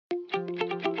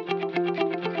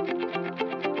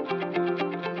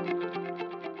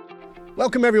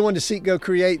Welcome everyone to Seek, Go,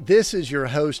 Create. This is your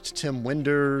host, Tim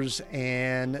Winders,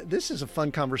 and this is a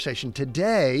fun conversation.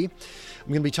 Today, I'm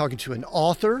going to be talking to an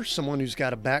author, someone who's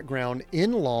got a background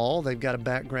in law. They've got a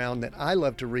background that I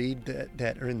love to read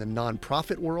that are in the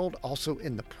nonprofit world, also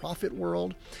in the profit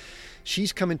world.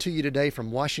 She's coming to you today from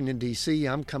Washington, D.C.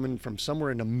 I'm coming from somewhere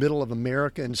in the middle of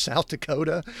America in South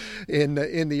Dakota in the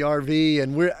RV,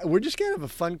 and we're just going to have a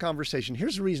fun conversation.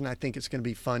 Here's the reason I think it's going to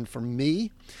be fun for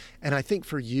me, and I think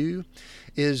for you,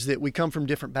 is that we come from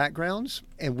different backgrounds,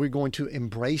 and we're going to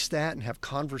embrace that and have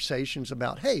conversations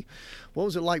about, hey, what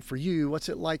was it like for you? What's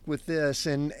it like with this?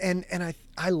 And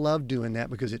I love doing that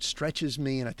because it stretches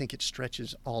me, and I think it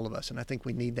stretches all of us, and I think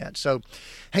we need that. So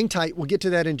hang tight. We'll get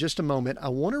to that in just a moment. I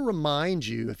want to remind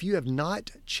you, if you have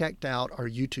not checked out our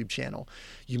YouTube channel,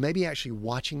 you may be actually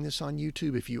watching this on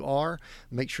YouTube. If you are,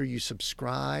 make sure you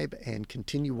subscribe and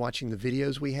continue watching the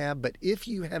videos we have. But if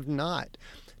you have not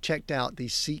checked out the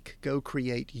Seek, Go,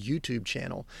 Create YouTube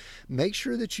channel, make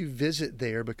sure that you visit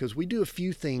there because we do a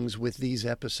few things with these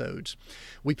episodes.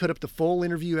 We put up the full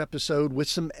interview episode with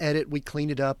some edit. We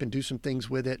clean it up and do some things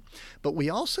with it. But we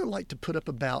also like to put up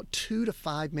about 2 to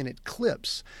 5 minute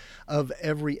clips of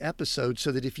every episode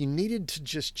so that if you needed to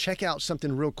just check out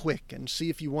something real quick and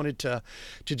see if you wanted to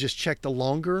just check the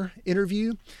longer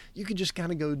interview, you could just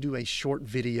kind of go do a short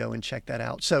video and check that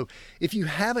out. So if you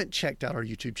haven't checked out our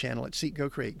YouTube channel at Seek, Go,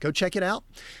 Create, go check it out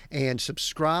and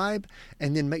subscribe,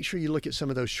 and then make sure you look at some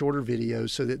of those shorter videos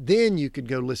so that then you could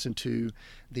go listen to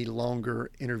the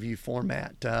longer interview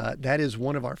format. That is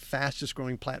one of our fastest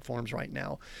growing platforms right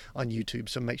now on YouTube,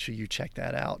 so make sure you check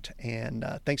that out. And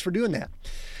thanks for doing that.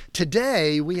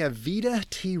 Today, we have Vita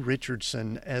T.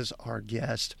 Richardson as our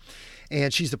guest.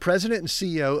 And she's the president and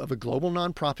CEO of a global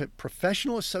nonprofit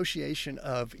professional association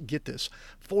of, get this,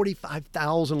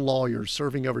 45,000 lawyers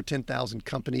serving over 10,000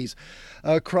 companies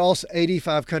across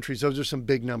 85 countries. Those are some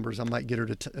big numbers. I might get her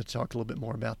to talk a little bit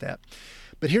more about that.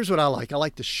 But here's what I like. I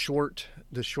like the short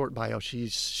bio. She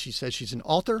says she's an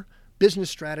author, business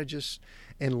strategist,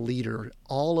 and leader.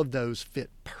 All of those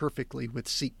fit perfectly with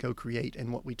Seek, Go, Create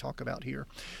and what we talk about here.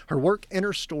 Her work and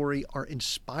her story are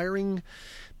inspiring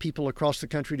people across the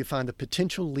country to find the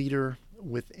potential leader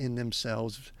within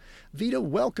themselves. Vita,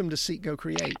 welcome to Seek, Go,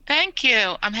 Create. Thank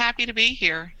you. I'm happy to be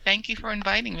here. Thank you for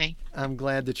inviting me. I'm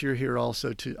glad that you're here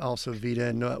also, Vita.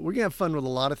 And we're going to have fun with a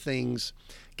lot of things.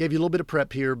 Gave you a little bit of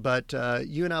prep here, but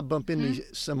you and I bump into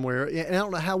somewhere. And I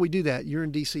don't know how we do that. You're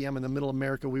in D.C., I'm in the middle of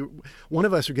America. One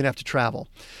of us are going to have to travel.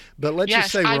 But let's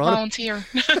just say volunteer.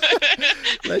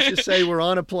 Let's just say we're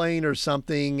on a plane or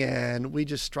something, and we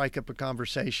just strike up a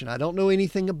conversation. I don't know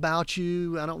anything about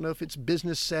you. I don't know if it's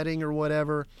business setting or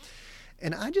whatever.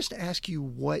 And I just ask you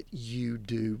what you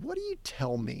do. What do you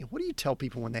tell me? What do you tell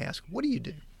people when they ask, what do you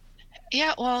do?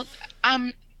 Yeah, well,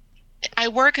 I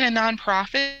work in a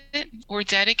nonprofit. We're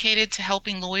dedicated to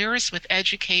helping lawyers with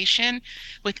education,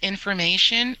 with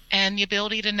information, and the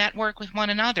ability to network with one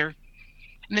another.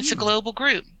 And it's a global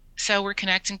group. So we're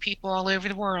connecting people all over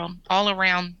the world, all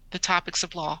around the topics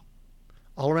of law.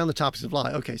 All around the topics of law.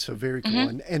 Okay, so very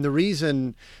cool. And the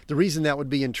reason that would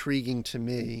be intriguing to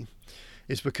me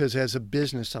is because as a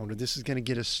business owner, this is going to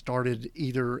get us started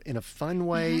either in a fun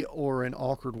way or an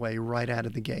awkward way right out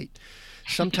of the gate.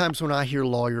 Sometimes when I hear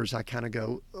lawyers, I kind of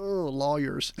go, oh,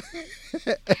 lawyers.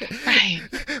 Right.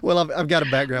 Well, I've got a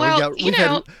background.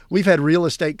 Well, we've had real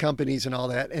estate companies and all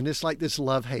that, and it's like this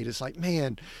love-hate. It's like,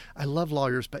 man, I love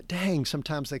lawyers, but dang,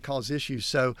 sometimes they cause issues.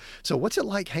 So what's it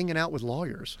like hanging out with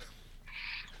lawyers?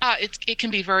 It can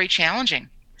be very challenging.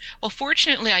 Well,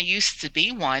 fortunately, I used to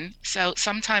be one, so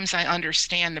sometimes I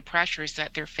understand the pressures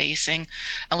that they're facing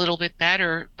a little bit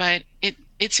better, but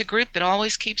it's a group that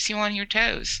always keeps you on your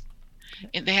toes.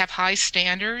 They have high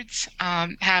standards,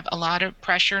 have a lot of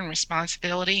pressure and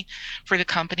responsibility for the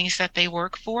companies that they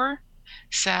work for.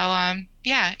 So,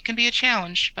 it can be a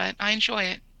challenge, but I enjoy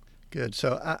it. Good.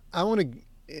 So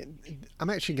I'm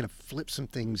actually going to flip some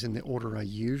things in the order I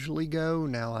usually go.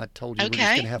 Now, I told you we're just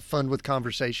going to have fun with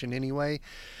conversation anyway.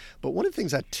 But one of the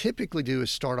things I typically do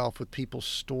is start off with people's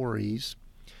stories.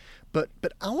 But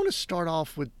I want to start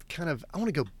off with I want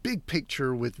to go big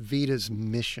picture with Vita's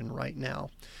mission right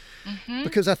now.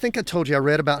 Because I think I told you I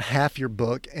read about half your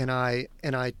book, and I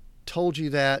told you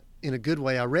that in a good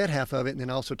way. I read half of it, and then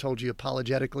also told you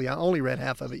apologetically I only read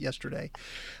half of it yesterday.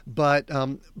 But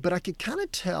I could kind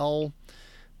of tell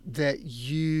that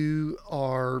you're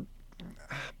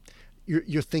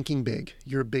thinking big.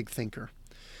 You're a big thinker.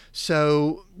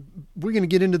 So we're going to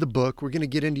get into the book. We're going to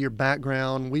get into your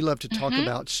background. We love to talk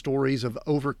about stories of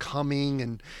overcoming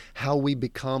and how we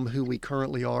become who we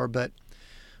currently are. But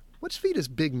what's Vita's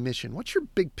big mission? What's your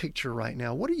big picture right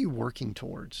now? What are you working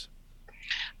towards?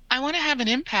 I want to have an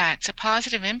impact, a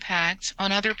positive impact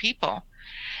on other people.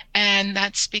 And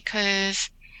that's because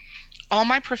all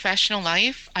my professional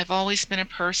life, I've always been a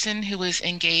person who was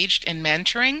engaged in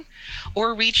mentoring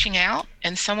or reaching out,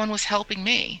 and someone was helping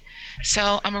me.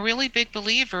 So I'm a really big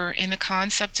believer in the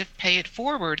concept of pay it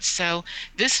forward. So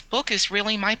this book is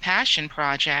really my passion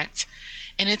project,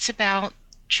 and it's about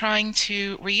trying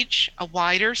to reach a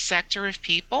wider sector of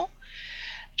people,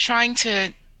 trying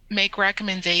to make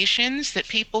recommendations that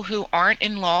people who aren't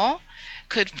in law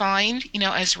could find,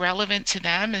 as relevant to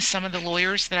them as some of the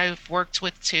lawyers that I've worked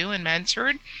with too and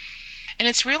mentored. And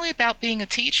it's really about being a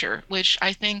teacher, which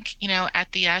I think,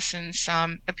 at the essence,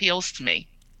 appeals to me.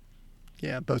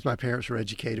 Yeah, both my parents were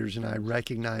educators, and I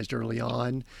recognized early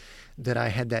on that I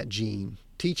had that gene,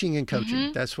 teaching and coaching.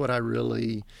 Hmm. That's what I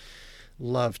really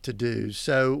love to do.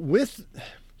 So with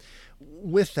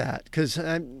that, because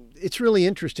it's really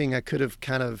interesting. I could have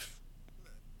kind of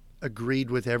agreed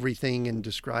with everything in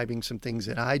describing some things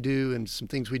that I do and some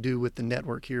things we do with the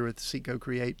network here with Seek Go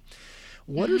Create.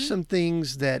 What are Hmm. some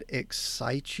things that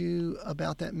excite you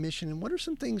about that mission, and what are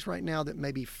some things right now that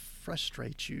maybe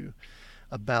frustrate you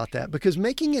about that? Because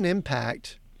making an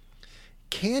impact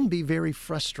can be very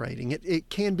frustrating. It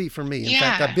can be for me. In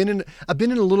fact, Yeah. I've been in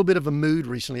a little bit of a mood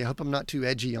recently. I hope I'm not too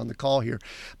edgy on the call here,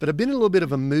 but I've been in a little bit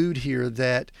of a mood here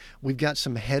that we've got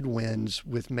some headwinds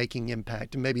with making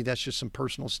impact, and maybe that's just some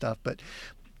personal stuff. But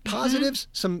Hmm. positives,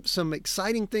 some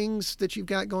exciting things that you've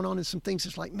got going on, and some things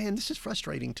that's like, man, this is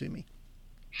frustrating to me.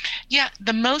 Yeah,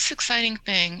 the most exciting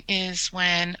thing is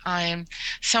when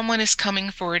someone is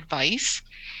coming for advice.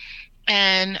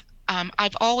 And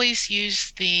I've always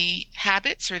used the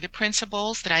habits or the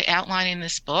principles that I outline in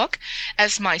this book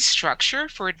as my structure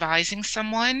for advising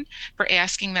someone, for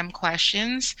asking them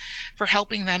questions, for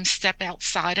helping them step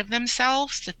outside of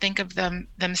themselves to think of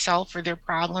themselves or their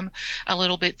problem a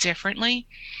little bit differently.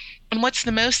 And what's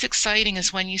the most exciting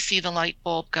is when you see the light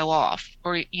bulb go off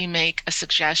or you make a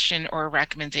suggestion or a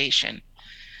recommendation.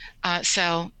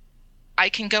 So I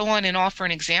can go on and offer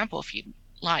an example if you'd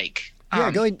like. Yeah,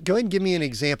 go ahead and give me an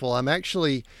example.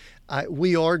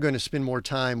 We are going to spend more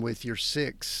time with your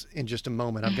six in just a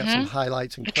moment. I've got some Mhm.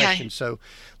 highlights and Okay. questions, so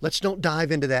let's don't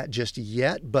dive into that just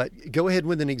yet. But go ahead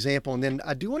with an example, and then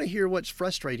I do want to hear what's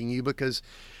frustrating you because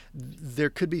there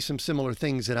could be some similar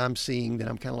things that I'm seeing that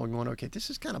I'm kind of going, okay, this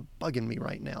is kind of bugging me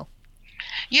right now.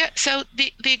 Yeah, so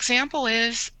the example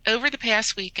is over the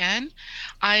past weekend,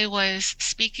 I was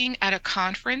speaking at a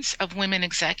conference of women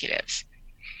executives.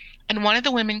 And one of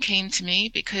the women came to me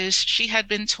because she had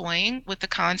been toying with the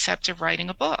concept of writing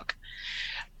a book.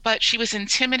 But she was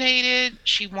intimidated.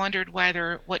 She wondered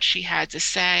whether what she had to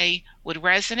say would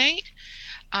resonate,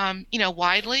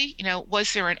 widely.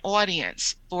 Was there an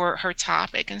audience for her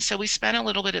topic? And so we spent a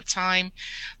little bit of time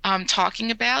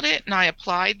talking about it, and I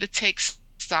applied the take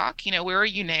stock. Where are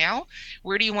you now?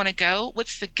 Where do you want to go?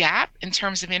 What's the gap in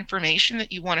terms of information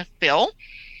that you want to fill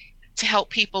to help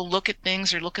people look at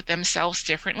things or look at themselves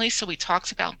differently? So we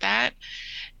talked about that,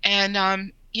 and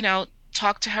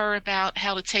talk to her about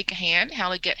how to take a hand, how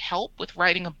to get help with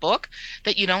writing a book,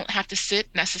 that you don't have to sit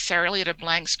necessarily at a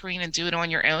blank screen and do it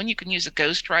on your own. You can use a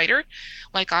ghostwriter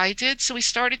like I did. So we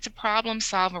started to problem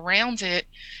solve around it.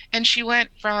 And she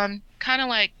went from kind of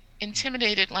like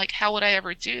intimidated, like, how would I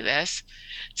ever do this,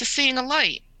 to seeing a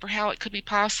light for how it could be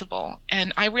possible.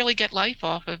 And I really get life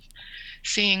off of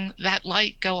seeing that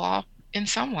light go off in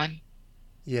someone.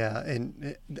 Yeah,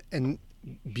 and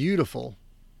beautiful.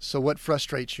 So, what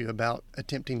frustrates you about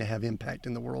attempting to have impact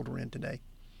in the world we're in today?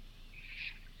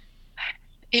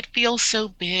 It feels so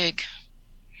big.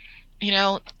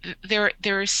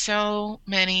 There are so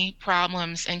many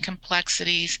problems and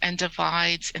complexities and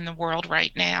divides in the world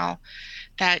right now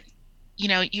that,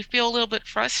 you feel a little bit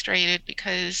frustrated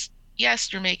because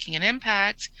yes, you're making an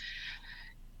impact,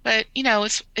 but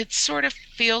it sort of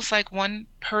feels like one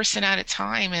person at a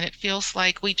time, and it feels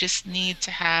like we just need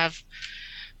to have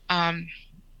um,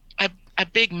 a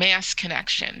big mass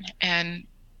connection. And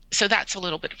so that's a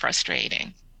little bit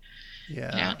frustrating.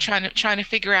 Yeah, Trying to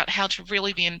figure out how to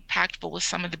really be impactful with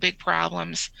some of the big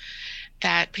problems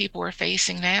that people are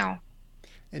facing now.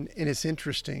 and it's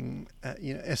interesting,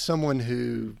 as someone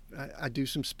who I do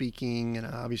some speaking, and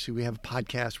obviously we have a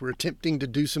podcast. We're attempting to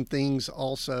do some things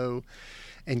also,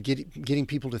 and getting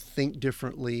people to think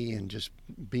differently and just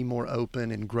be more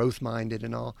open and growth minded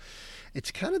and all.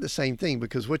 It's kind of the same thing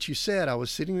because what you said, I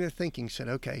was sitting there thinking, said,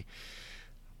 okay,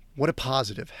 what a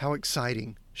positive, how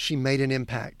exciting. She made an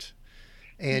impact.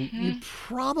 And you Hmm.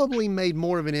 probably made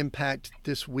more of an impact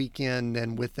this weekend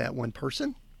than with that one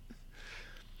person.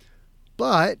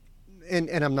 But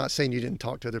and I'm not saying you didn't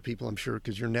talk to other people, I'm sure,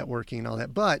 because you're networking and all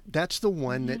that, but that's the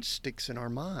one that sticks in our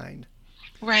mind.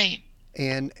 Right.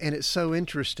 And it's so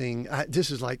interesting.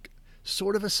 This is like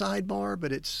sort of a sidebar,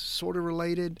 but it's sort of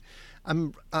related.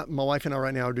 My wife and I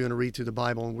right now are doing a read through the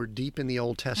Bible, and we're deep in the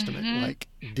Old Testament, like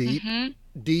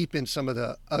deep in some of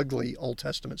the ugly Old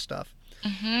Testament stuff.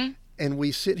 And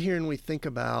we sit here and we think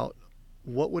about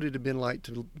what would it have been like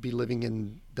to be living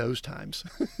in those times.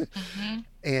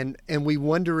 And we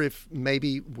wonder if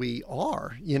maybe we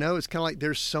are, it's kind of like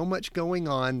there's so much going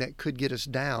on that could get us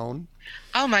down.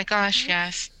 Oh my gosh,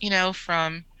 yes.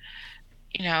 From,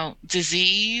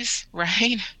 disease,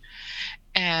 right?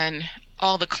 And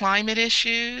all the climate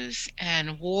issues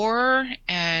and war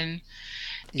and,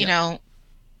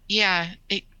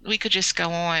 we could just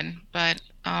go on, but,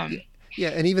 yeah,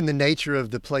 and even the nature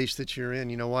of the place that you're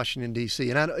in, Washington,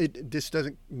 D.C. And this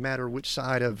doesn't matter which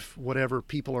side of whatever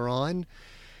people are on.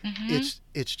 It's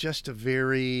just a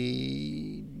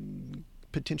very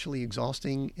potentially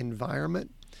exhausting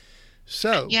environment.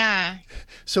 So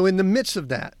in the midst of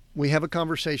that, we have a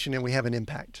conversation and we have an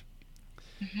impact.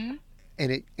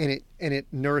 And it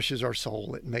nourishes our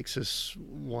soul. It makes us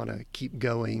want to keep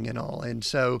going and all. And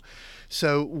so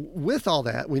with all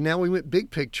that, we went big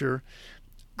picture.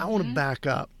 I want to back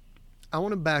up.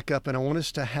 And I want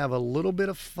us to have a little bit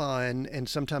of fun. And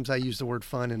sometimes I use the word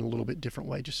fun in a little bit different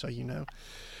way, just so you know.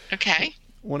 Okay.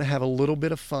 I want to have a little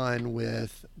bit of fun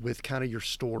with kind of your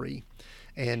story.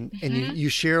 And you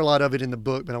share a lot of it in the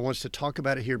book, but I want us to talk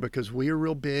about it here because we are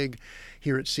real big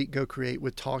here at Seek, Go, Create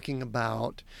with talking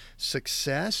about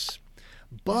success,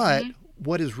 but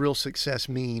what does real success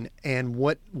mean and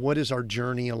what is our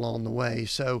journey along the way?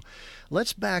 So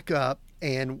let's back up,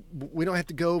 and we don't have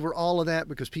to go over all of that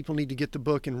because people need to get the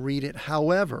book and read it.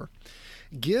 However,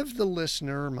 give the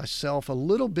listener, myself, a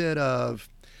little bit of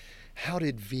how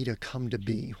did Vita come to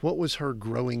be? What was her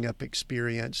growing up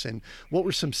experience, and what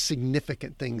were some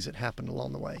significant things that happened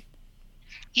along the way?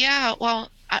 Yeah,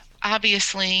 well,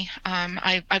 obviously,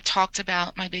 I've talked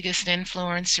about my biggest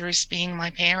influencers being my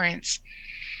parents,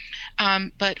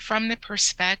 but from the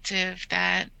perspective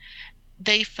that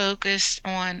they focused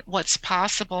on what's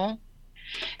possible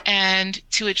and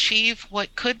to achieve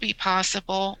what could be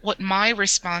possible, what my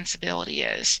responsibility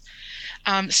is.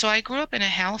 So I grew up in a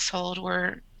household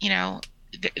where,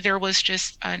 there was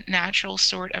just a natural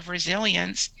sort of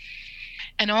resilience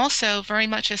and also very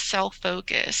much a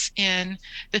self-focus in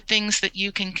the things that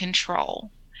you can control.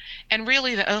 And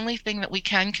really the only thing that we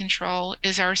can control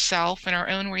is ourself and our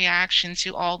own reaction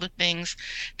to all the things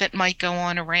that might go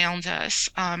on around us.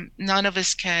 None of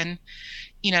us can,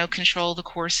 control the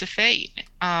course of fate.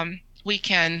 We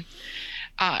can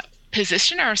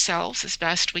position ourselves as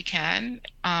best we can.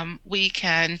 We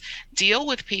can deal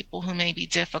with people who may be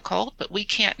difficult, but we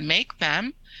can't make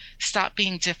them stop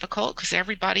being difficult because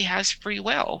everybody has free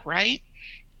will, right?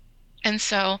 And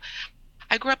so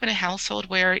I grew up in a household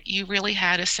where you really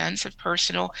had a sense of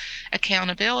personal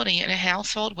accountability, in a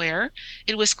household where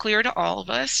it was clear to all of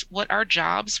us what our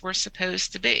jobs were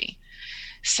supposed to be.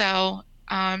 So,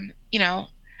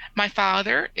 my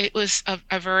father, it was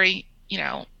a very,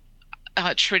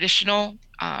 traditional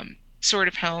sort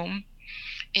of home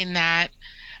in that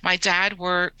my dad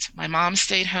worked, my mom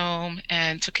stayed home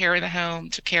and took care of the home,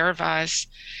 took care of us.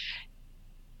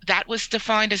 That was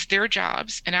defined as their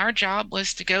jobs. And our job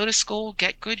was to go to school,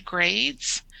 get good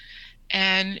grades,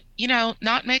 and,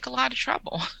 not make a lot of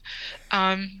trouble.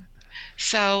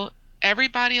 So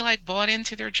everybody bought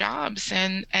into their jobs,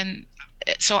 and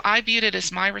so I viewed it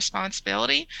as my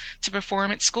responsibility to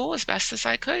perform at school as best as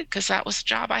I could because that was the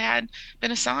job I had been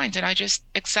assigned, and I just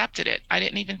accepted it. I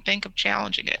didn't even think of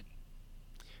challenging it.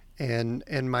 And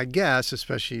my guess,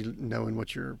 especially knowing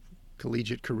what your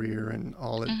collegiate career and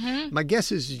all that, my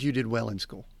guess is you did well in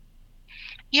school.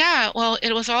 Yeah, well,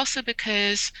 it was also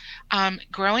because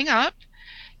growing up,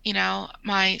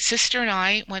 my sister and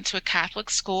I went to a Catholic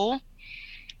school.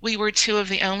 We were two of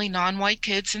the only non-white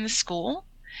kids in the school.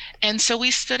 And so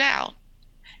we stood out.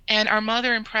 And our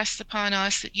mother impressed upon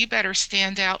us that you better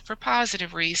stand out for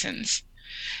positive reasons.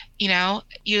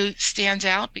 You stand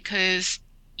out because,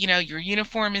 your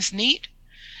uniform is neat.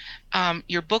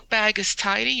 Your book bag is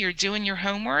tidy. You're doing your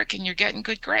homework and you're getting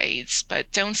good grades.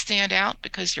 But don't stand out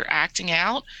because you're acting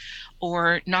out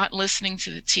or not listening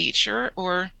to the teacher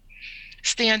or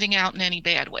standing out in any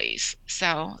bad ways.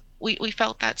 So we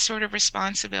felt that sort of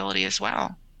responsibility as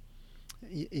well.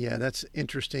 Yeah, that's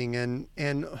interesting.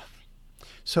 And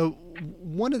so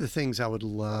one of the things I would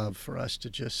love for us to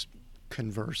just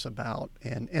converse about,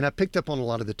 and I picked up on a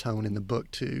lot of the tone in the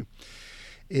book too,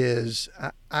 is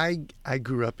I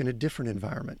grew up in a different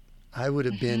environment. I would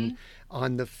have been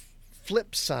on the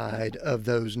flip side of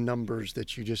those numbers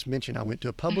that you just mentioned. I went to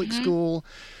a public Mm-hmm. school,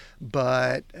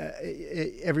 but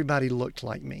everybody looked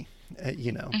like me.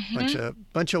 Mm-hmm.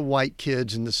 Bunch of white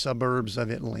kids in the suburbs of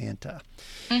Atlanta,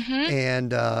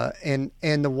 Mm-hmm.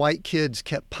 and the white kids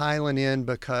kept piling in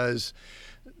because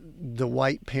the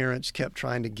white parents kept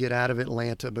trying to get out of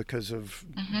Atlanta because of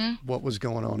Mm-hmm. what was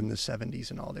going on in the 70s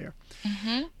and all there.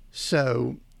 Mm-hmm.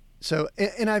 So,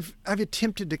 and I've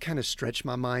attempted to kind of stretch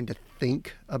my mind to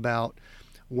think about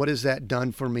what has that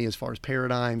done for me as far as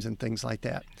paradigms and things like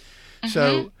that. Mm-hmm.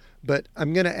 So, but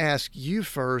I'm going to ask you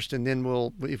first, and then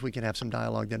if we can have some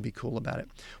dialogue, that'd be cool about it.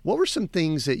 What were some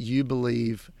things that you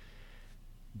believe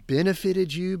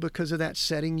benefited you because of that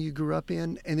setting you grew up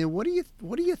in? And then what do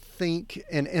you think?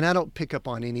 And I don't pick up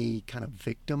on any kind of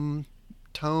victim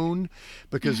tone,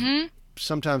 because Mm-hmm.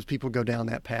 sometimes people go down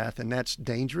that path, and that's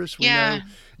dangerous. We Yeah. know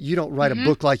you don't write a Mm-hmm.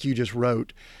 book like you just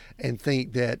wrote and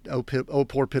think that, oh,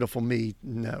 poor pitiful me.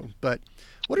 No. But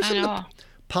what are Not some at of all. the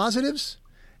positives?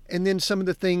 And then some of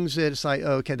the things that it's like,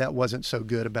 oh, okay, that wasn't so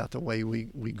good about the way we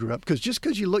grew up. Because just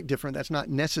because you look different, that's not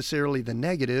necessarily the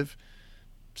negative.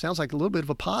 Sounds like a little bit of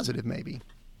a positive, maybe.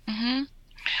 Mm-hmm.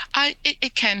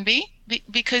 It can be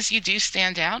because you do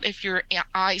stand out. If your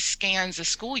eye scans a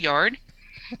schoolyard,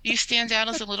 you stand out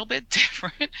as a little bit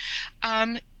different.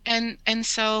 And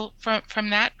so from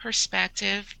that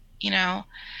perspective,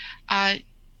 uh,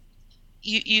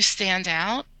 you stand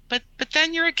out. But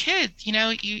then you're a kid,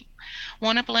 you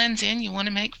want to blend in, you want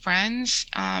to make friends,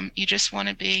 you just want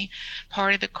to be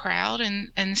part of the crowd,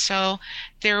 and so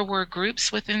there were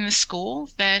groups within the school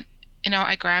that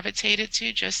I gravitated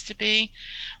to just to be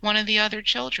one of the other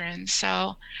children.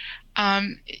 So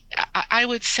I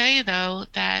would say though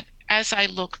that as I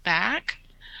look back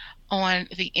on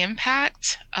the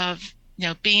impact of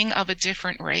being of a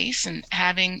different race and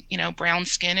having brown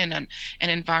skin in an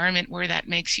environment where that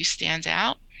makes you stand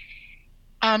out,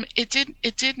 it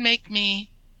did make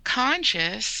me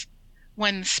conscious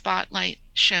when the spotlight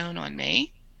shone on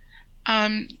me,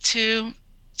 to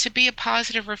be a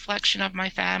positive reflection of my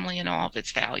family and all of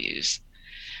its values.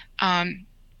 Um,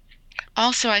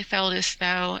 Also, I felt as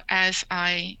though as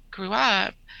I grew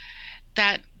up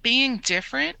that being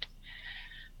different,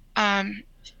 um,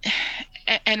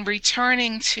 and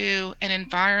returning to an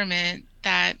environment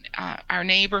that our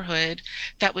neighborhood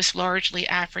that was largely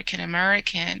African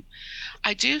American,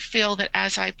 I do feel that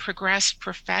as I progressed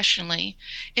professionally,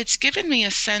 it's given me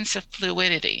a sense of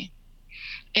fluidity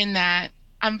in that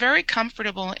I'm very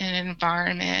comfortable in an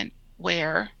environment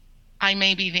where I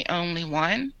may be the only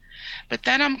one, but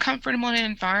then I'm comfortable in an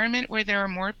environment where there are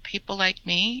more people like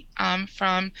me,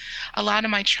 from a lot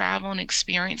of my travel and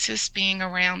experiences being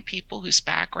around people whose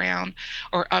background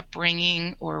or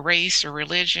upbringing or race or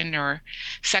religion or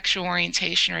sexual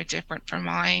orientation are different from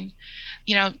mine.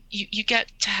 You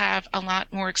get to have a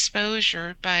lot more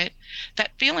exposure, but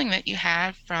that feeling that you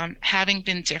have from having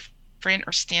been different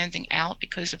or standing out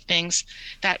because of things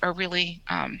that are really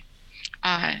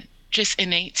uh, just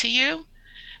innate to you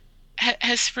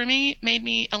has for me made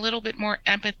me a little bit more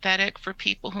empathetic for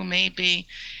people who may be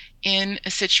in a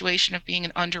situation of being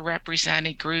an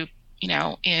underrepresented group,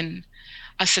 in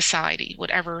a society,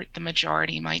 whatever the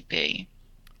majority might be.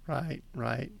 Right,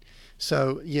 right.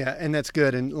 So yeah, and that's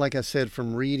good. And like I said,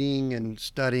 from reading and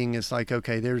studying, it's like,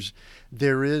 okay,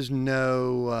 there is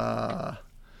no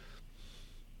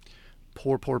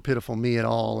poor pitiful me at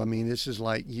all. I mean, this is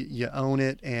like you own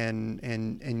it,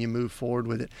 and you move forward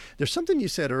with it. There's something you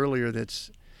said earlier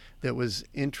that was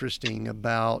interesting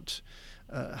about.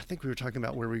 I think we were talking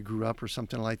about where we grew up or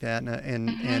something like that,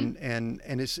 Mm-hmm.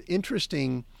 and it's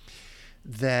interesting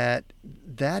that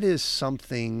is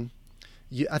something.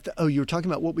 You were talking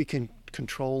about what we can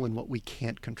control and what we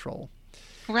can't control,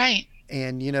 Right.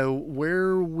 and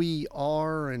where we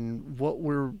are and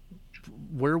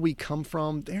where we come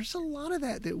from. There's a lot of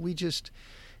that we just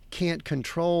can't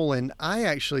control. And I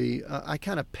actually I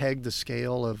kind of peg the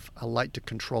scale of I like to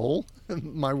control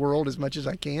my world as much as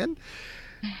I can.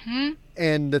 Mm-hmm.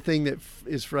 And the thing that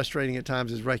is frustrating at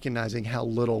times is recognizing how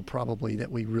little probably that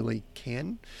we really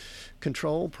can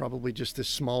control. Probably just this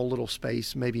small little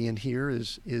space maybe in here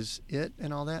is it,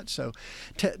 and all that. So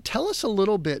tell us a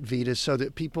little bit, Vita, so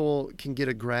that people can get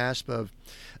a grasp of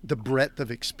the breadth of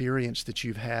experience that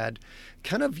you've had,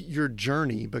 kind of your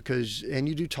journey, and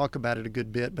you do talk about it a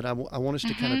good bit, but I want us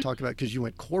to kind of Mm-hmm. talk about, because you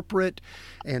went corporate,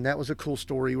 and that was a cool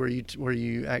story where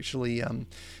you actually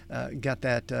got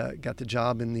the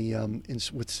job in the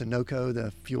with Sunoco,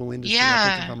 the fuel industry, I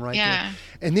think, if Yeah. I'm right there. Yeah.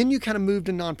 And then you kind of moved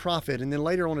to nonprofit, and then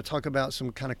later I want to talk about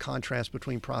some kind of contrast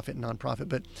between profit and nonprofit.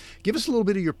 But give us a little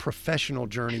bit of your professional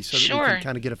journey so that we Sure. can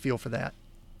kind of get a feel for that.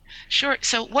 Sure.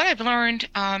 So what I've learned,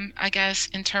 I guess,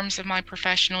 in terms of my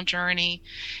professional journey,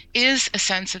 is a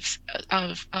sense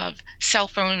of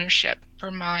self-ownership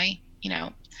for my,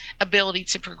 ability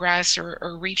to progress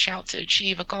or reach out to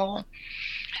achieve a goal.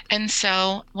 And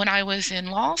so when I was in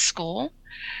law school,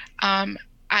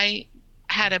 I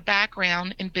had a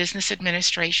background in business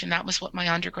administration. That was what my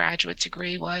undergraduate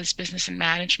degree was, business and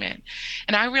management.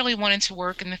 And I really wanted to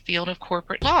work in the field of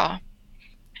corporate law.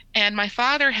 And my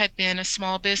father had been a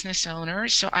small business owner,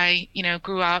 so I,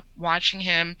 grew up watching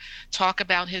him talk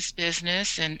about his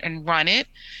business and run it.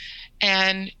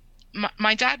 And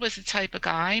my dad was the type of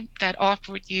guy that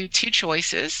offered you two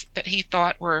choices that he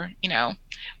thought were,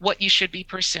 what you should be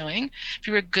pursuing. If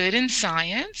you were good in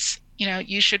science,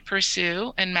 you should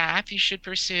pursue, and math, you should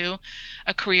pursue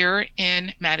a career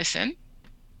in medicine.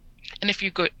 And if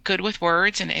you're good with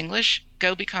words and English,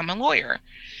 go become a lawyer.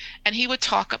 And he would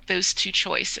talk up those two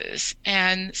choices.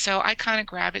 And so I kind of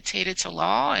gravitated to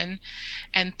law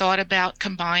and thought about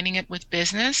combining it with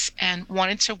business and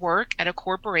wanted to work at a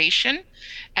corporation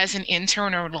as an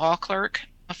intern or law clerk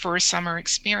for a summer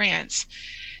experience.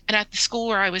 And at the school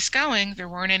where I was going, there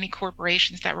weren't any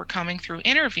corporations that were coming through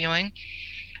interviewing.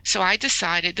 So I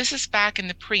decided, this is back in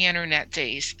the pre-internet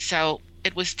days. So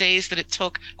it was days that it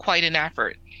took quite an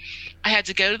effort. I had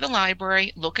to go to the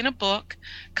library, look in a book,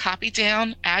 copy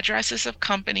down addresses of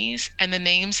companies and the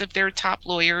names of their top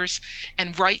lawyers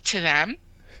and write to them,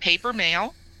 paper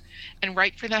mail, and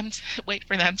wait for them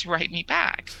to write me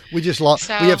back. We just lost.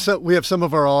 So We have some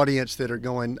of our audience that are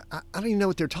going, I don't even know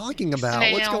what they're talking about.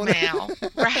 What's snail going mail, on?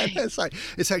 right?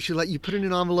 It's actually like you put it in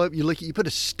an envelope. You put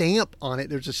a stamp on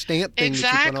it. There's a stamp thing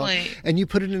that you put on, Exactly. and you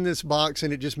put it in this box,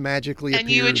 and it just magically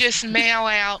And you would appears. just mail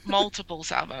out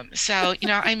multiples of them. So,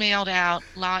 I mailed out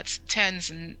lots, tens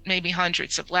and maybe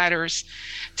hundreds of letters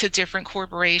to different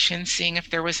corporations, seeing if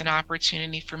there was an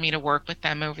opportunity for me to work with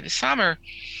them over the summer.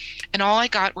 And all I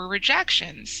got were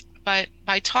rejections. But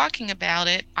by talking about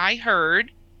it, I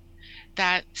heard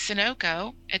that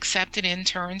Sunoco accepted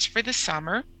interns for the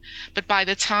summer. But by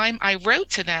the time I wrote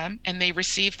to them and they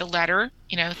received the letter,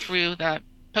 through the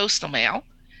postal mail,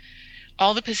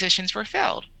 all the positions were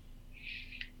filled.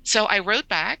 So I wrote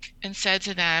back and said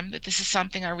to them that this is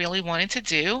something I really wanted to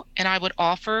do, and I would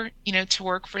offer, to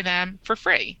work for them for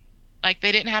free. Like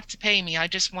they didn't have to pay me. I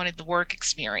just wanted the work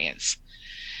experience.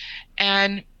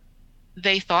 And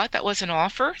they thought that was an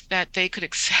offer that they could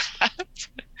accept.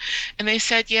 And they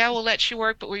said, yeah, we'll let you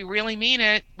work, but we really mean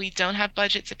it. We don't have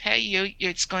budget to pay you.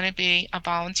 It's going to be a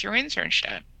volunteer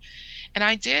internship. And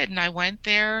I did. And I went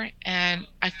there and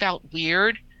I felt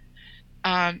weird.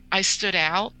 I stood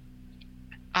out,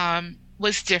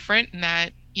 was different in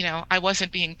that, I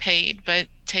wasn't being paid, but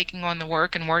taking on the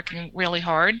work and working really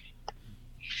hard.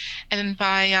 And then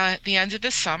by the end of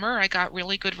the summer, I got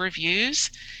really good reviews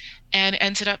and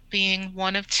ended up being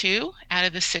one of two out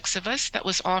of the six of us that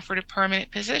was offered a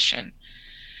permanent position.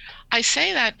 I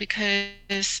say that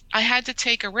because I had to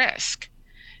take a risk.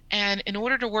 And in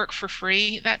order to work for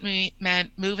free, that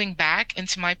meant moving back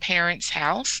into my parents'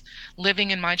 house,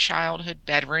 living in my childhood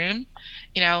bedroom.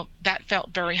 That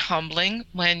felt very humbling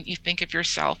when you think of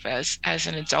yourself as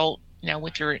an adult,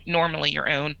 with your normally your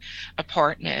own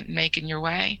apartment, making your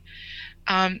way.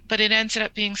 But it ended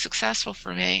up being successful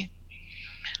for me.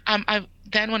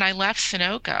 Then when I left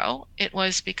Sunoco, it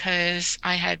was because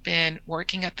I had been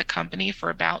working at the company for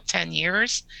about 10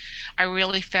 years. I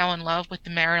really fell in love with the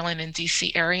Maryland and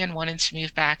DC area and wanted to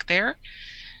move back there.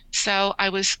 So I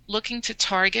was looking to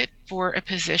target for a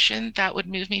position that would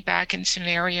move me back into an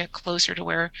area closer to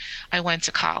where I went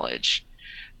to college.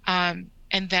 And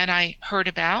then I heard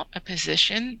about a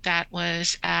position that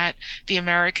was at the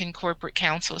American Corporate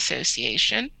Counsel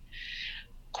Association.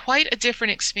 Quite a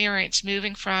different experience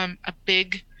moving from a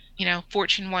big,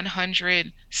 Fortune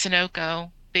 100 Sunoco,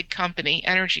 big company,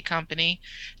 energy company,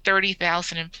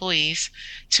 30,000 employees,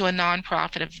 to a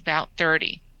nonprofit of about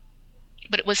 30.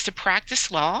 But it was to practice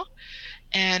law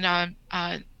and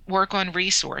work on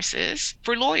resources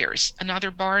for lawyers,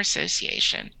 another bar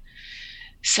association.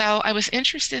 So I was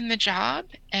interested in the job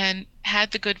and had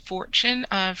the good fortune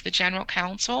of the general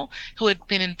counsel who had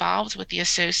been involved with the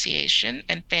association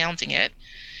and founding it,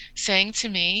 saying to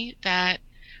me that,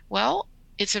 well,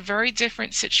 it's a very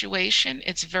different situation.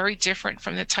 It's very different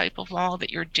from the type of law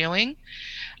that you're doing.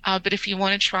 But if you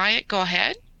want to try it, go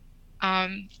ahead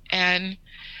and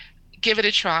give it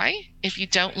a try. If you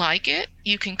don't like it,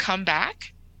 you can come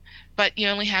back, but you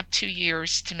only have 2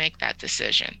 years to make that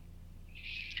decision.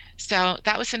 So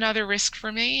that was another risk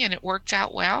for me, and it worked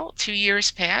out well. 2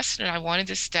 years passed, and I wanted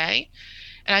to stay.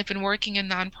 And I've been working in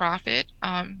nonprofit,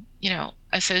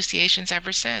 associations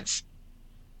ever since.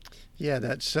 Yeah,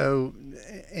 that's so.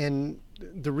 And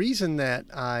the reason that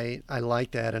I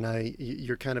like that, and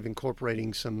you're kind of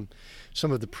incorporating some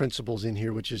of the principles in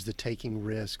here, which is the taking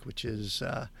risk, which is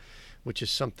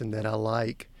something that I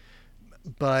like.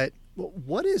 But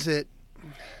what is it?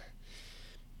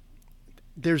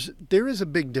 There is a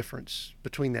big difference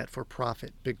between that for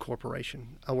profit big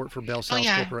corporation. I worked for Bell Oh South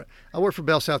yeah. Corporate. I worked for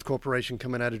Bell South Corporation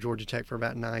coming out of Georgia Tech for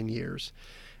about 9 years,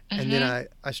 and then Hmm.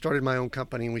 I started my own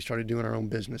company and we started doing our own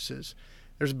businesses.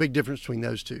 There's a big difference between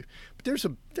those two, but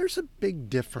there's a big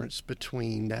difference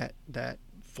between that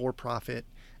for profit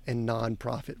and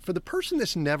nonprofit. For the person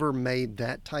that's never made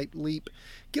that type leap,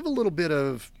 give a little bit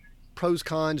of pros,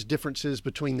 cons, differences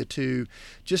between the two,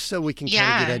 just so we can kind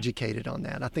of get Yeah. educated on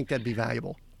that. I think that'd be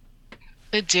valuable.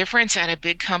 The difference at a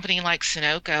big company like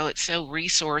Sunoco, it's so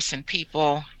resource and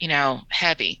people,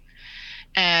 heavy.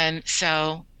 And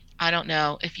so I don't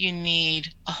know if you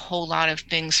need a whole lot of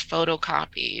things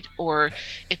photocopied or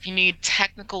if you need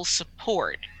technical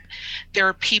support, there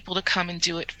are people to come and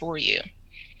do it for you.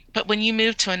 But when you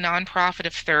move to a nonprofit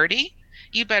of 30,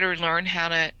 you better learn how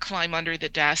to climb under the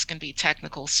desk and be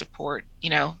technical support,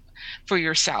 for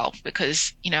yourself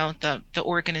because, the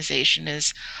organization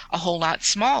is a whole lot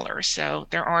smaller. So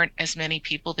there aren't as many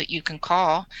people that you can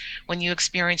call when you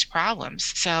experience problems.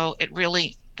 So it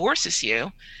really forces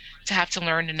you to have to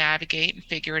learn to navigate and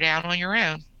figure it out on your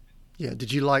own. Yeah.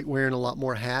 Did you like wearing a lot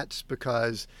more hats?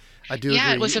 Because I do Yeah,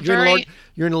 it agree. was a You're very,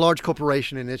 in a large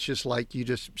corporation, and it's just like you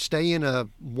just stay in a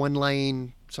one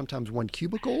lane, sometimes one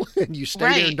cubicle, and you stay there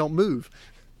and right. don't move.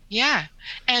 Yeah.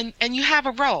 And you have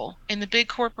a role in the big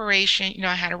corporation.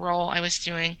 I had a role. I was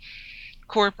doing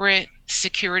corporate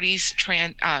securities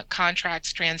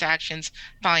contracts, transactions,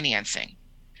 financing.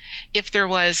 If there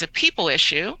was a people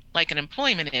issue, like an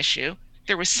employment issue,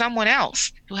 there was someone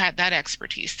else who had that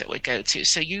expertise that would go to.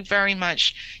 So you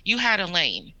had a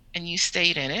lane and you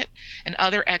stayed in it, and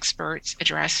other experts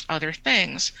addressed other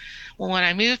things. Well, when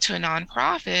I moved to a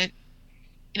nonprofit,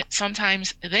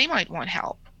 sometimes they might want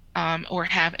help, or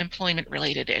have employment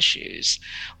related issues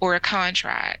or a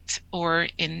contract, or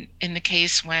in the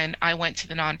case when I went to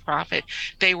the nonprofit,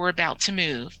 they were about to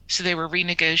move, so they were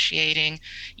renegotiating,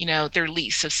 their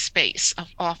lease of space, of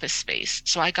office space,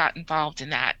 so I got involved in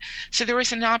that. So there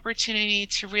was an opportunity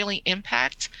to really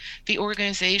impact the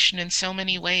organization in so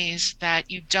many ways that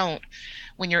you don't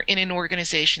when you're in an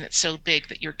organization that's so big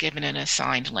that you're given an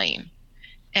assigned lane.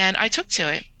 And I took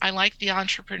to it. I liked the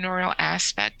entrepreneurial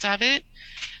aspect of it.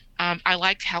 I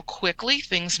liked how quickly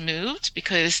things moved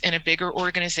because in a bigger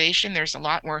organization, there's a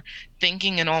lot more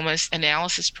thinking and almost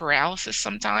analysis paralysis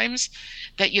sometimes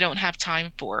that you don't have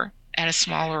time for. At a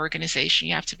smaller organization,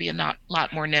 you have to be a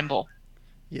lot more nimble.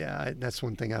 Yeah, that's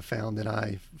one thing I found that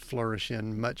I flourish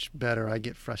in much better. I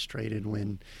get frustrated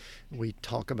when we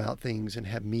talk about things and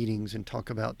have meetings and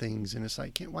talk about things, and it's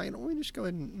like, why don't we just go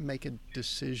ahead and make a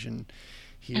decision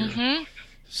here? Hmm.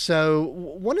 So,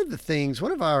 one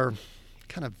of our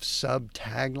kind of sub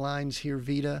taglines here,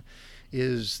 Vita,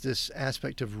 is this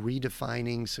aspect of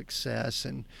redefining success,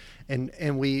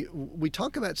 and we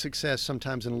talk about success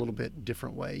sometimes in a little bit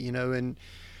different way, and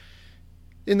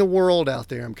in the world out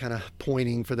there, I'm kind of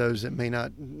pointing for those that may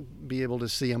not be able to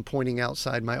see. I'm pointing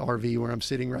outside my RV where I'm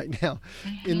sitting right now.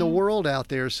 In the Hmm. world out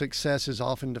there, success is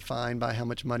often defined by how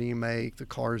much money you make, the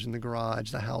cars in the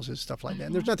garage, the houses, stuff like that.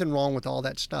 And there's Hmm. nothing wrong with all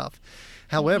that stuff.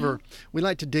 Hmm. However, we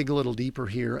like to dig a little deeper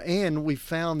here. And we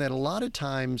found that a lot of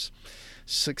times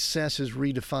success is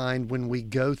redefined when we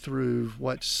go through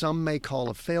what some may call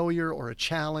a failure or a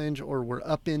challenge, or we're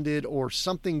upended, or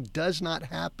something does not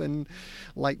happen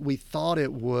like we thought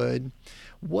it would.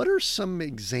 What are some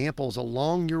examples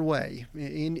along your way,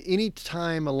 in any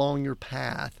time along your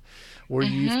path, where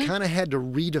you've Hmm. kind of had to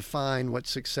redefine what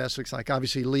success looks like?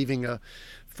 Obviously, leaving a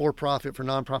for profit for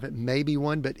nonprofit may be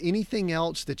one, but anything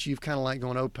else that you've kind of like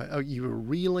going, oh, you were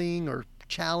reeling or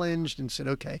challenged and said,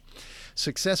 okay,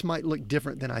 success might look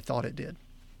different than I thought it did.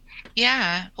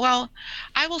 Yeah. Well,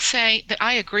 I will say that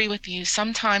I agree with you.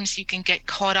 Sometimes you can get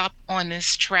caught up on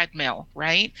this treadmill,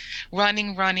 right?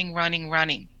 Running, running, running,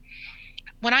 running.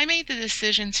 When I made the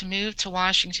decision to move to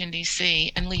Washington,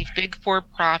 D.C. and leave big for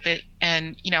profit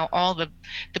and, all the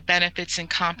benefits and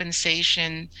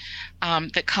compensation,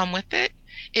 that come with it,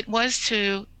 it was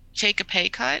to take a pay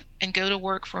cut and go to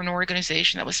work for an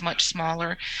organization that was much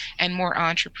smaller and more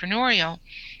entrepreneurial.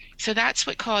 So that's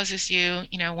what causes you,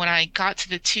 when I got to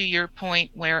the 2 year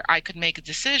point where I could make a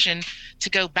decision to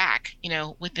go back,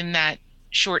 within that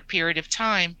short period of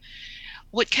time,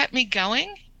 what kept me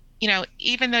going,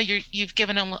 even though you've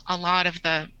given a lot of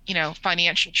the,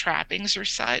 financial trappings or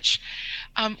such,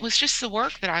 was just the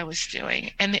work that I was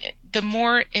doing. And the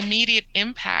more immediate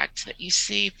impact that you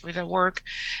see for the work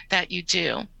that you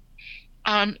do.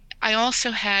 I also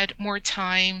had more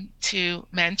time to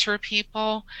mentor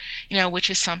people, which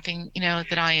is something,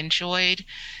 that I enjoyed.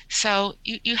 So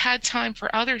you had time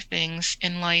for other things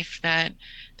in life that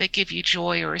give you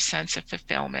joy or a sense of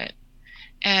fulfillment.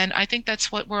 And I think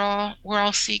that's what we're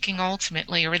all seeking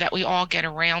ultimately, or that we all get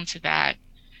around to that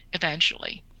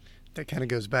eventually. That kind of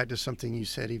goes back to something you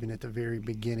said even at the very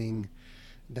beginning,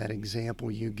 that example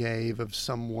you gave of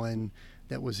someone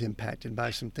that was impacted by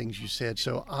some things you said.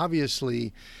 So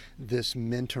obviously, this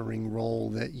mentoring role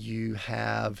that you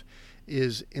have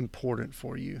is important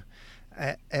for you.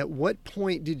 At what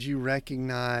point did you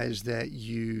recognize that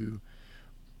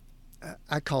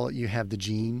I call it, you have the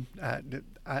gene?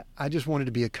 I just wanted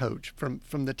to be a coach.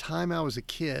 From the time I was a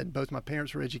kid, both my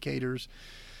parents were educators,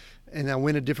 and I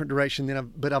went a different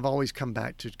direction but I've always come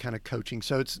back to kind of coaching.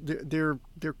 So they're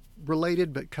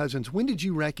related but cousins. When did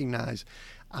you recognize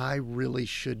I really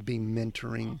should be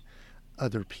mentoring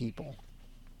other people?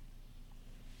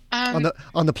 On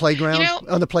the playground,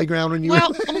 when you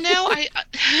well, no,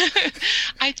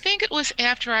 I think it was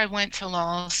after I went to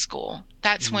law school.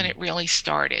 That's when it really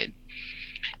started.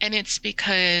 And it's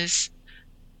because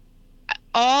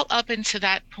all up until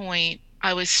that point,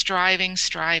 I was striving,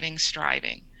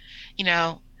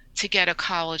 to get a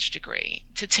college degree,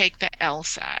 to take the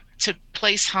LSAT, to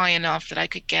place high enough that I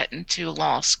could get into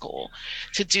law school,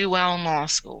 to do well in law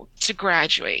school, to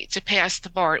graduate, to pass the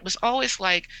bar. It was always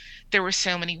like there were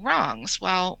so many rungs.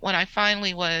 Well, when I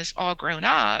finally was all grown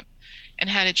up and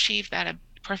had achieved that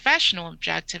professional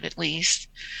objective, at least,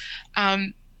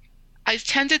 I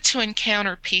tended to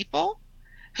encounter people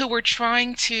who were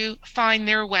trying to find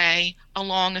their way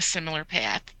along a similar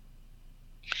path.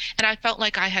 And I felt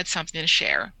like I had something to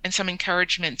share and some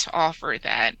encouragement to offer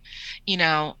that,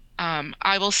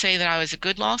 I will say that I was a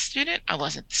good law student. I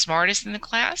wasn't the smartest in the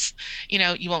class.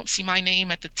 You won't see my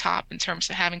name at the top in terms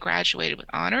of having graduated with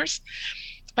honors,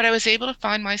 but I was able to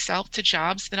find myself to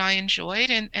jobs that I enjoyed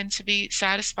and to be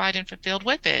satisfied and fulfilled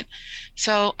with it.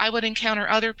 So I would encounter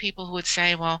other people who would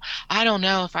say, well, I don't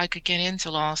know if I could get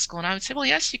into law school. And I would say, well,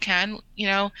 yes, you can.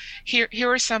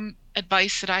 Here are some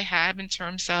advice that I have in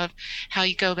terms of how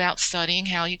you go about studying,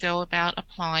 how you go about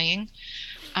applying,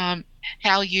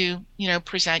 how you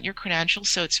present your credentials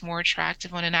so it's more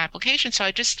attractive on an application. So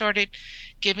I just started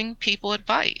giving people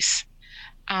advice.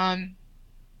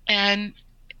 And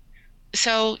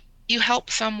so you help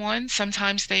someone,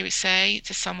 sometimes they would say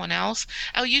to someone else,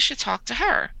 oh, you should talk to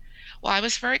her. Well, I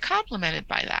was very complimented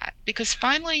by that, because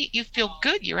finally you feel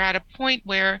good. You're at a point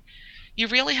where you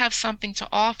really have something to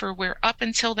offer, where up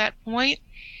until that point,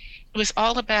 it was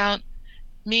all about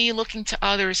me looking to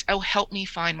others, oh, help me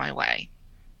find my way.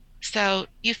 So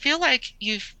you feel like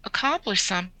you've accomplished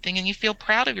something and you feel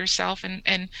proud of yourself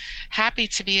and happy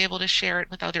to be able to share it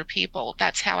with other people.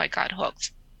 That's how I got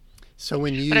hooked. So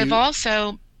But I've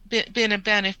also been a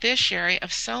beneficiary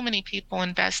of so many people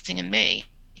investing in me.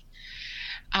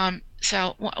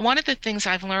 So one of the things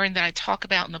I've learned that I talk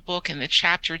about in the book, in the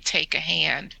chapter Take a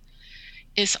Hand,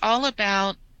 is all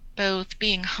about both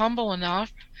being humble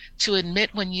enough to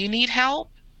admit when you need help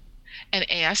and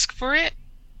ask for it.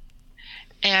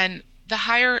 And the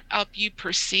higher up you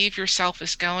perceive yourself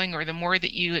as going, or the more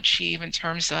that you achieve in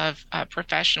terms of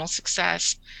professional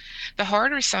success, the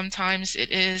harder sometimes it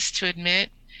is to admit,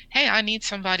 hey, I need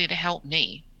somebody to help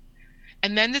me.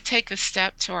 And then to take the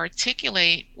step to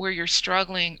articulate where you're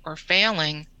struggling or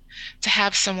failing, to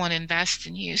have someone invest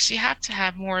in you. So you have to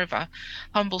have more of a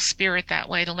humble spirit that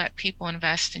way to let people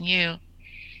invest in you.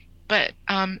 But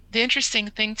the interesting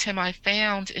thing, Tim, I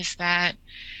found is that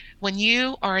when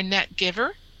you are a net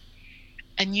giver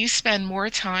and you spend more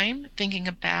time thinking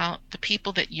about the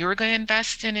people that you're going to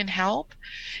invest in and help,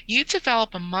 you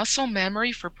develop a muscle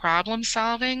memory for problem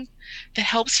solving that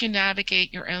helps you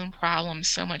navigate your own problems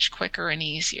so much quicker and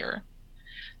easier.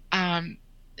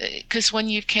 Because when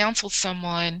you've counseled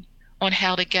someone on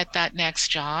how to get that next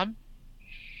job,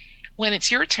 when it's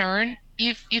your turn,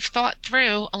 you've thought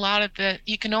through a lot of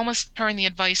you can almost turn the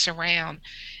advice around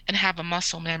and have a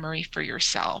muscle memory for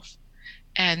yourself.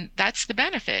 And that's the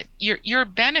benefit. You're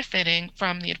benefiting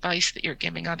from the advice that you're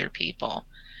giving other people.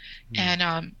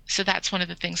 And so that's one of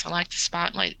the things I like to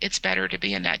spotlight. It's better to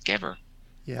be a net giver.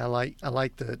 Yeah, I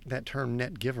like that term,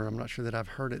 net giver. I'm not sure that I've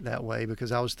heard it that way,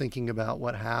 because I was thinking about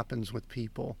what happens with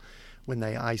people when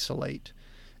they isolate.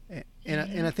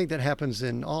 And I think that happens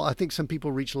in all. I think some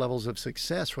people reach levels of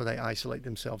success where they isolate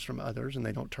themselves from others and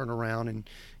they don't turn around and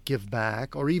give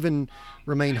back, or even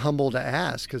remain humble to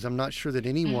ask, because I'm not sure that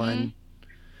anyone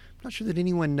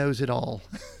knows it all.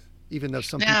 even though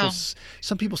No.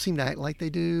 some people seem to act like they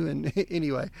do. And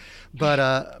anyway, but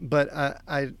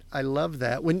I love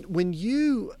that. When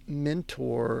you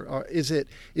mentor, is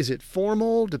it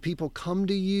formal? Do people come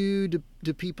to you? Do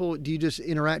you just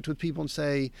interact with people and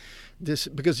say this?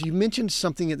 Because you mentioned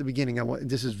something at the beginning.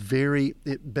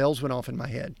 It bells went off in my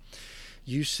head.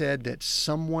 You said that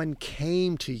someone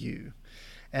came to you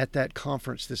at that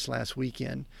conference this last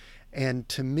weekend. And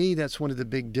to me, that's one of the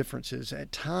big differences.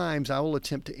 At times, I will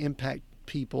attempt to impact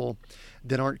people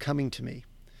that aren't coming to me.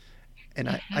 And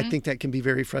I Hmm. think that can be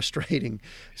very frustrating.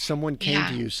 Someone came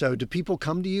to Yeah. you. So do people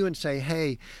come to you and say,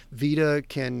 hey, Vita,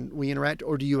 can we interact?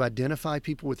 Or do you identify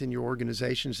people within your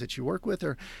organizations that you work with?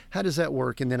 Or how does that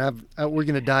work? And then we're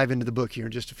going to dive into the book here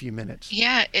in just a few minutes.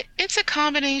 Yeah, it's a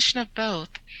combination of both.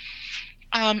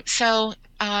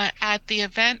 At the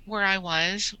event where I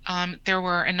was, there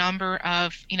were a number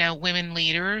of, women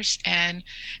leaders, and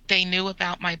they knew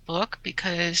about my book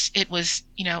because it was,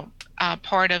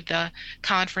 part of the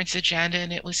conference agenda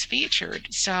and it was featured.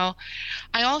 So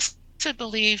I also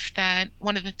believe that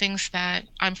one of the things that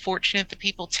I'm fortunate that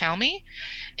people tell me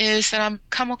is that I'm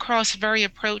come across very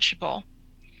approachable.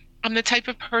 I'm the type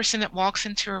of person that walks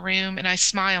into a room and I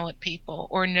smile at people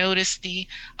or notice the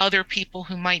other people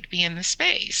who might be in the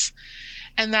space.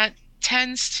 And that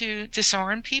tends to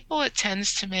disarm people. It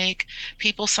tends to make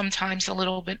people sometimes a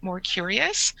little bit more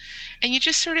curious. And you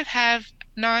just sort of have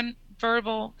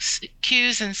non-verbal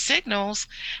cues and signals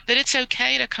that it's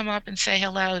okay to come up and say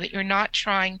hello, that you're not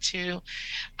trying to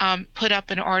put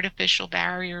up an artificial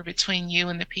barrier between you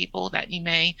and the people that you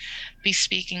may be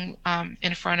speaking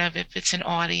in front of, if it's an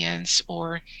audience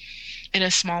or in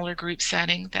a smaller group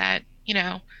setting, that,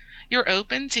 you're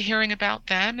open to hearing about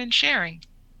them and sharing.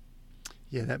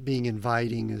 Yeah, that being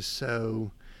inviting is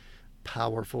so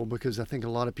powerful because I think a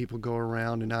lot of people go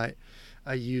around, and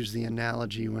I use the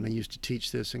analogy when I used to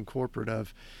teach this in corporate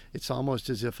of it's almost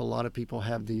as if a lot of people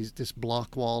have this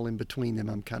block wall in between them.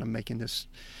 I'm kind of making this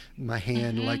my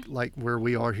hand Hmm. like where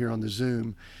we are here on the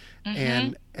Zoom.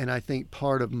 Hmm. And I think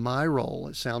part of my role,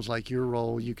 it sounds like your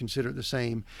role, you consider it the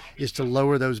same, is to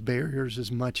lower those barriers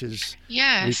as much as we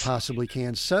Yes. possibly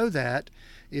can so that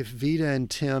if Vita and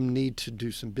Tim need to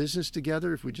do some business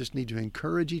together, if we just need to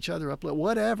encourage each other, uplift,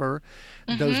 whatever,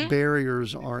 those Hmm.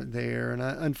 barriers aren't there. And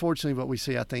unfortunately, what we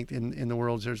see, I think, in the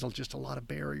world is there's just a lot of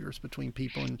barriers between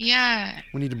people, and Yeah,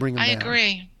 we need to bring them I down.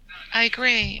 agree. I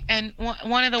agree. And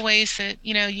one of the ways that,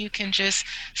 you can just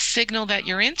signal that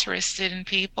you're interested in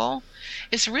people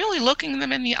is really looking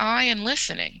them in the eye and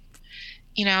listening.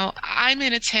 I'm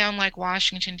in a town like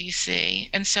Washington, D.C.,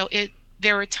 and so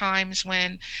there are times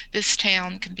when this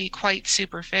town can be quite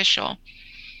superficial.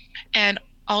 And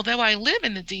although I live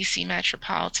in the D.C.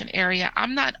 metropolitan area,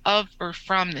 I'm not of or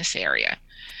from this area.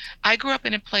 I grew up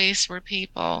in a place where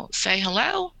people say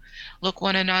hello, look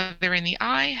one another in the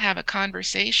eye, have a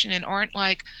conversation, and aren't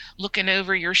like looking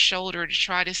over your shoulder to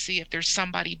try to see if there's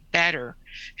somebody better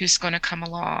who's going to come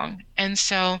along. And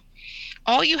so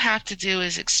all you have to do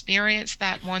is experience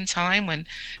that one time when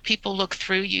people look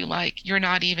through you like you're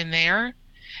not even there.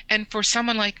 And for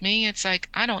someone like me, it's like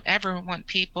I don't ever want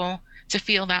people to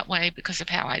feel that way because of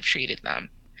how I've treated them.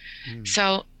 Mm.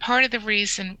 So part of the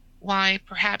reason why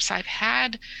perhaps I've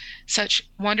had such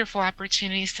wonderful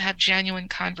opportunities to have genuine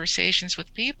conversations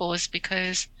with people is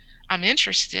because I'm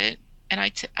interested and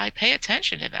I pay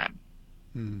attention to them.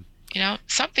 Mm.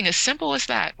 Something as simple as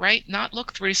that, right? Not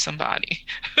look through somebody.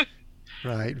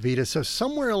 Right, Vita. So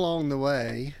somewhere along the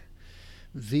way,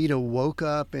 Vita woke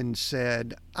up and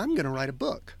said, I'm going to write a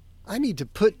book. I need to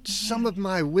put some Mhm. of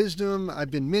my wisdom.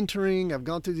 I've been mentoring. I've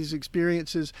gone through these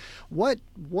experiences. What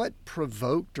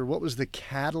provoked, or what was the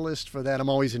catalyst for that? I'm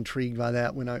always intrigued by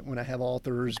that when I have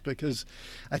authors, because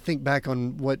I think back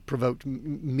on what provoked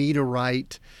me to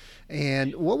write.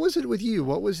 And what was it with you?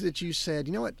 What was it that you said,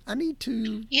 you know what, I need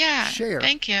to Yeah, share?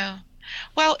 thank you.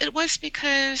 Well, it was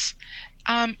because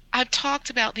I've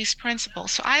talked about these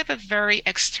principles. So I have a very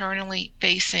externally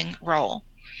facing role.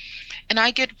 And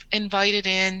I get invited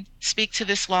in, speak to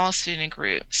this law student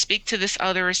group, speak to this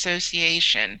other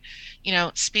association,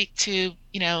 speak to,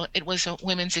 it was a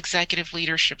women's executive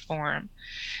leadership forum.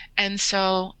 And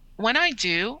so when I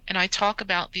do, and I talk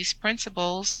about these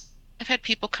principles, I've had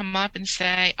people come up and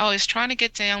say, oh, I was trying to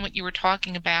get down what you were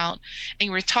talking about, and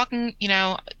you were talking,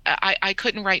 I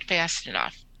couldn't write fast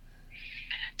enough.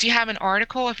 Do you have an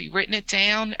article? Have you written it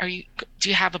down? Do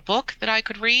you have a book that I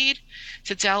could read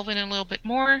to delve in a little bit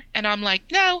more? And I'm like,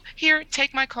 no, here,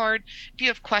 take my card. If you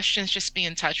have questions, just be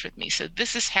in touch with me. So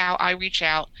this is how I reach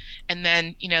out. And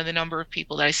then, the number of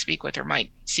people that I speak with or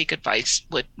might seek advice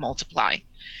would multiply.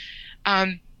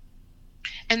 Um,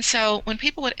 And so when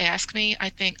people would ask me, I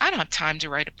think, I don't have time to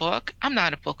write a book. I'm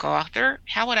not a book author.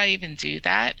 How would I even do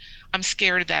that? I'm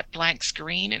scared of that blank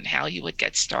screen and how you would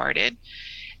get started.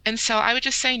 And so I would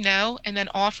just say no and then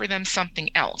offer them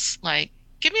something else, like,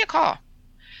 give me a call.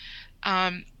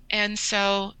 And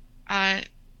so at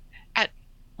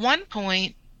one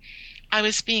point, I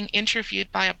was being interviewed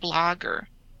by a blogger,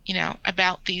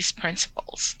 about these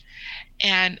principles,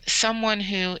 and someone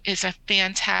who is a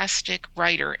fantastic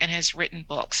writer and has written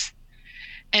books.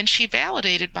 And she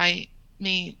validated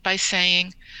me by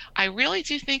saying, I really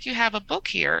do think you have a book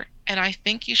here, and I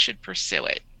think you should pursue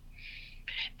it.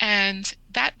 And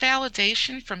that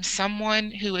validation from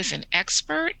someone who is an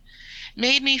expert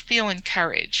made me feel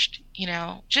encouraged,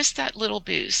 just that little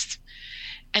boost.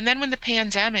 And then when the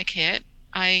pandemic hit,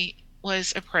 I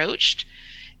was approached,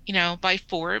 by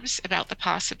Forbes about the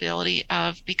possibility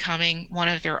of becoming one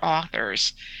of their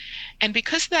authors. And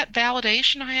because of that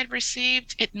validation I had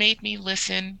received, it made me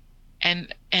listen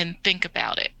and think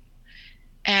about it.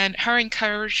 And her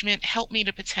encouragement helped me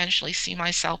to potentially see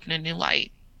myself in a new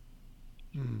light.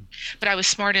 But I was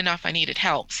smart enough, I needed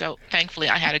help. So thankfully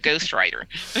I had a ghostwriter.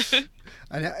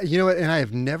 And you know what? And I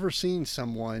have never seen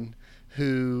someone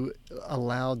who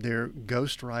allowed their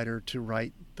ghostwriter to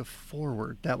write the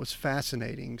foreword. That was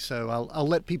fascinating. So I'll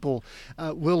let people,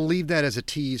 we'll leave that as a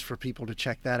tease for people to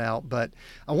check that out. But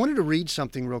I wanted to read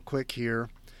something real quick here.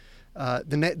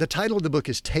 The title of the book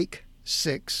is Take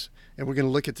 6. And we're going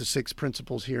to look at the 6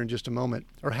 principles here in just a moment,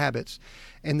 or habits.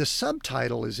 And the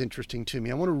subtitle is interesting to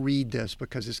me. I want to read this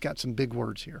because it's got some big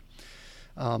words here.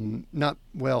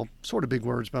 Sort of big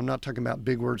words, but I'm not talking about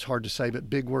big words hard to say, but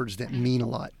big words that mean a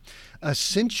lot.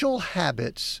 Essential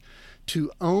habits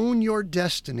to own your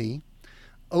destiny,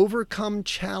 overcome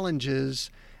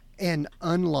challenges, and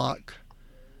unlock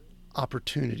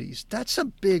opportunities. That's a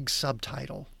big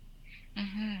subtitle.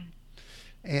 Mm-hmm.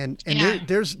 And yeah.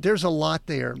 there's a lot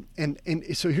there. And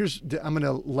so I'm going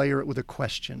to layer it with a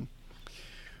question.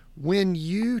 When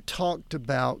you talked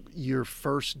about your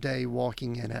first day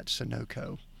walking in at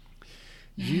Sunoco,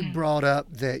 you brought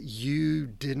up that you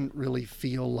didn't really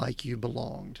feel like you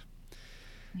belonged.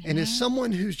 And as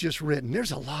someone who's just written,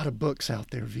 there's a lot of books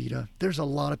out there, Vita. There's a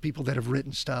lot of people that have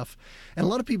written stuff, and a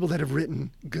lot of people that have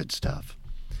written good stuff.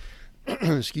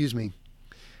 Excuse me.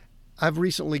 I've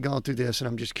recently gone through this, and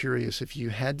I'm just curious if you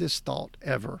had this thought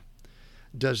ever.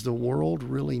 Does the world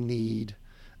really need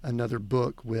another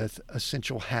book with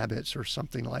essential habits or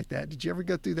something like that? Did you ever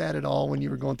go through that at all when you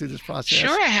were going through this process?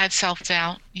 Sure, I had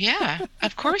self-doubt. Yeah,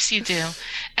 of course you do.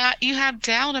 You have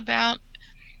doubt about,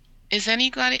 is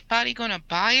anybody going to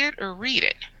buy it or read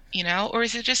it, or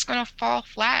is it just going to fall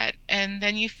flat? And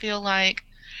then you feel like,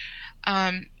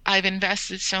 I've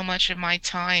invested so much of my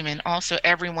time and also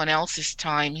everyone else's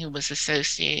time who was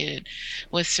associated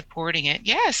with supporting it.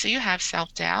 Yeah, so you have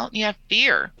self-doubt, you have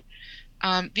fear.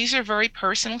 These are very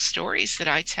personal stories that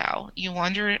I tell. You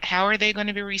wonder, how are they going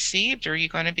to be received? Or are you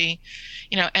going to be,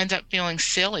 end up feeling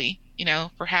silly,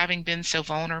 for having been so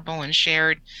vulnerable and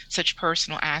shared such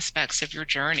personal aspects of your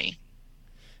journey?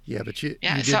 Yeah, but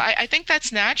so I think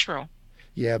that's natural.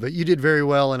 Yeah, but you did very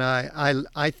well, and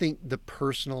I think the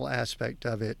personal aspect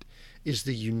of it is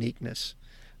the uniqueness.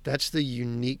 That's the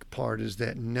unique part, is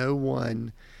that no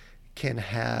one can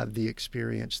have the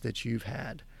experience that you've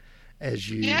had as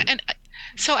you. Yeah, and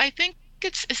so I think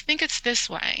it's this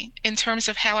way in terms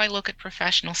of how I look at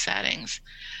professional settings.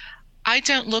 I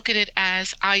don't look at it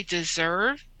as I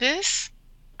deserve this.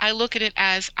 I look at it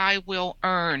as I will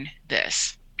earn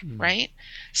this, right?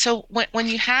 So when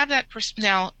you have that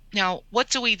now, what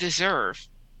do we deserve?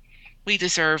 We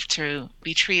deserve to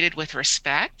be treated with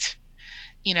respect.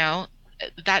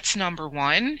 That's number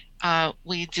one.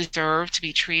 We deserve to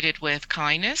be treated with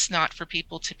kindness, not for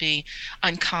people to be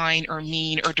unkind or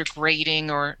mean or degrading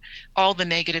or all the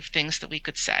negative things that we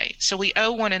could say. So we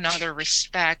owe one another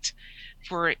respect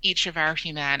for each of our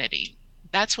humanity.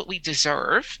 That's what we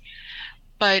deserve.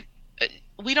 But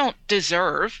we don't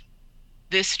deserve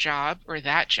this job or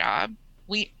that job.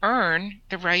 We earn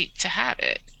the right to have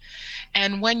it.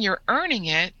 And when you're earning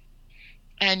it,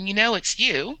 and it's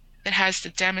you that has to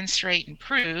demonstrate and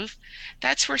prove,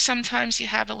 that's where sometimes you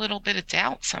have a little bit of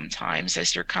doubt sometimes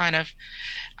as you're kind of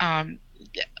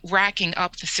racking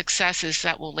up the successes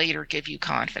that will later give you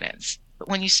confidence. But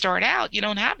when you start out, you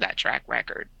don't have that track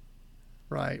record.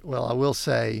 Right. Well, I will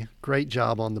say, great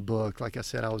job on the book. Like I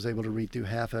said, I was able to read through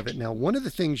half of it. Now, one of the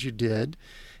things you did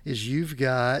is you've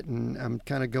got, and I'm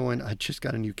kind of going, I just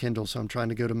got a new Kindle, so I'm trying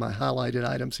to go to my highlighted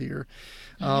items here.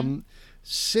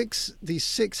 These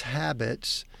 6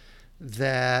 habits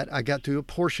that I got through a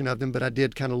portion of them, but I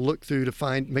did kind of look through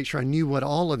to make sure I knew what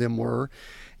all of them were.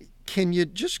 Can you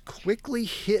just quickly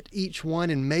hit each one,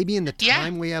 and maybe in the Yeah.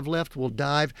 time we have left, we'll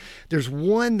dive? There's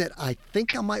one that I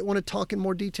think I might want to talk in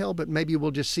more detail, but maybe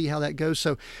we'll just see how that goes.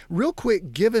 So real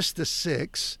quick, give us the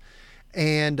 6,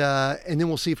 and then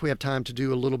we'll see if we have time to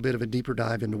do a little bit of a deeper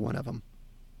dive into one of them.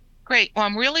 Great. Well,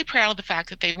 I'm really proud of the fact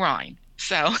that they rhyme.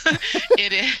 So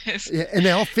it is. Yeah, and they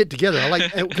all fit together. I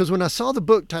like, because when I saw the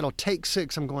book title "Take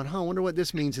 6," I'm going, "Oh, I wonder what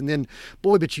this means." And then,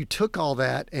 boy, but you took all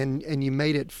that and you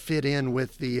made it fit in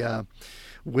with the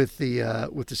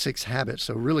 6 habits.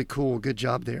 So really cool. Good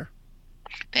job there.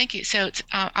 Thank you. So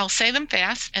I'll say them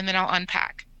fast and then I'll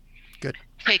unpack. Good.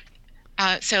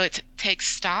 So it's take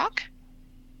stock,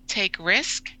 take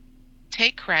risk,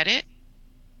 take credit,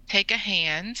 take a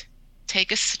hand,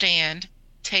 take a stand,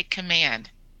 take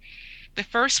command. The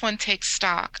first one, take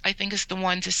stock, I think is the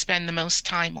one to spend the most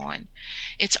time on.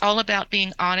 It's all about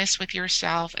being honest with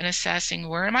yourself and assessing,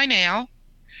 where am I now?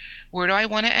 Where do I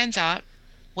want to end up?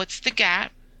 What's the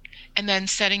gap? And then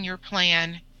setting your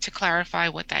plan to clarify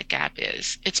what that gap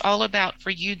is. It's all about for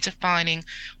you defining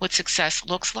what success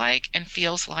looks like and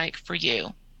feels like for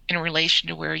you in relation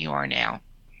to where you are now.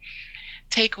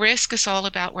 Take risk is all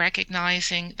about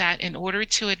recognizing that in order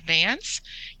to advance,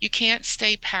 you can't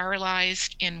stay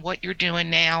paralyzed in what you're doing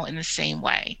now in the same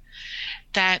way.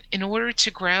 That in order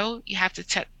to grow, you have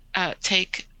to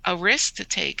take a risk, to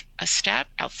take a step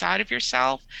outside of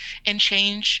yourself and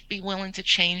be willing to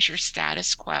change your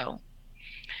status quo.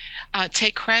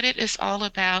 Take credit is all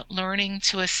about learning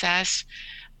to assess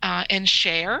and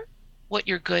share what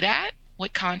you're good at,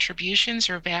 what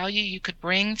contributions or value you could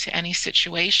bring to any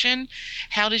situation.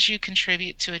 How did you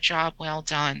contribute to a job well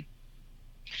done?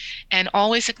 And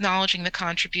always acknowledging the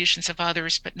contributions of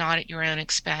others, but not at your own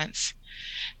expense.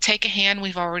 Take a hand,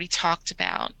 we've already talked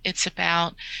about. It's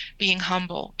about being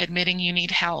humble, admitting you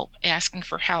need help, asking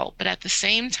for help, but at the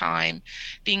same time,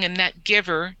 being a net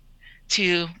giver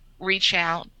to reach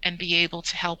out and be able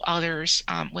to help others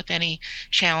with any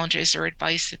challenges or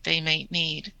advice that they may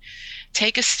need.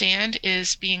 Take a stand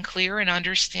is being clear and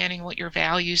understanding what your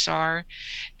values are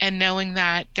and knowing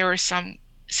that there are some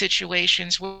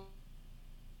situations where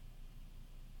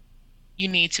you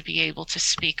need to be able to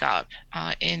speak up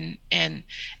and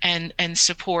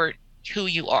support who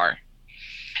you are.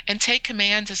 And take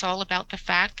command is all about the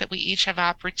fact that we each have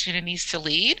opportunities to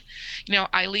lead.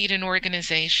 I lead an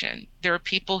organization. There are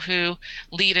people who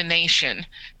lead a nation.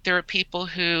 There are people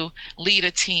who lead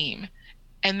a team.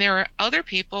 And there are other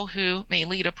people who may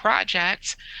lead a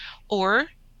project, or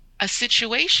a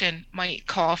situation might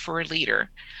call for a leader.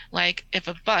 Like if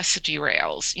a bus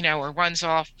derails, or runs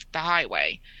off the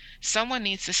highway, someone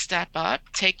needs to step up,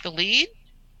 take the lead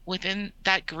within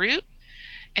that group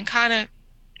and kind of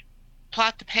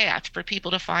plot the path for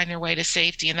people to find their way to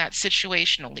safety, and that's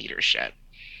situational leadership.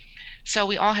 So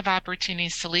we all have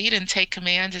opportunities to lead, and take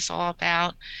command is all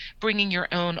about bringing your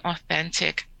own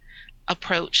authentic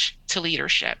approach to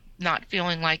leadership, not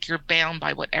feeling like you're bound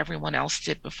by what everyone else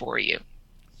did before you.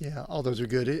 Yeah, all those are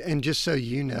good. And just so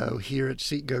you know, here at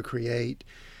Seek Go Create,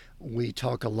 we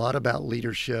talk a lot about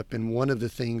leadership, and one of the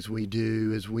things we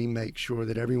do is we make sure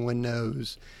that everyone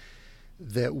knows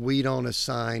that we don't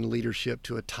assign leadership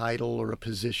to a title or a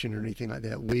position or anything like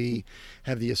that. We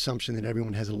have the assumption that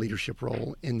everyone has a leadership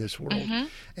role in this world. Mm-hmm.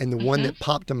 And the one that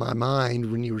popped in my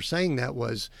mind when you were saying that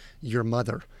was your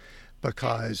mother,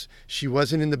 because she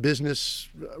wasn't in the business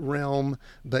realm,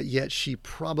 but yet she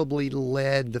probably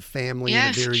led the family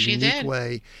Yes, in a very she unique did.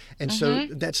 way. And so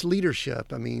that's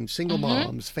leadership. I mean, single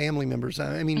moms, family members,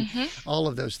 I mean, all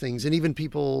of those things, and even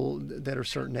people that are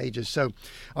certain ages. So,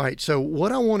 all right, so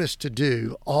what I want us to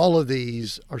do, all of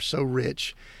these are so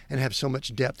rich and have so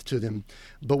much depth to them,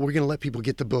 but we're going to let people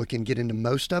get the book and get into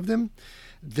most of them.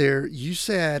 There, you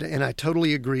said, and I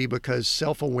totally agree, because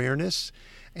self-awareness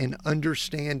and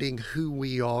understanding who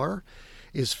we are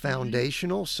is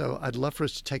foundational. So I'd love for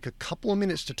us to take a couple of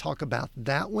minutes to talk about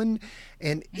that one.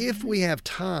 And if we have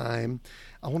time,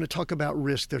 I want to talk about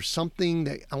risk. There's something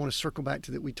that I want to circle back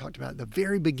to that we talked about at the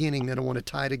very beginning that I want to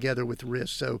tie together with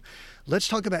risk. So let's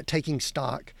talk about taking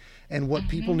stock and what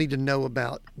people need to know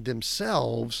about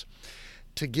themselves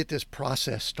to get this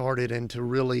process started and to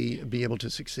really be able to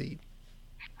succeed.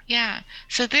 Yeah.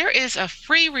 So there is a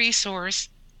free resource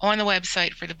on the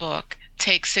website for the book,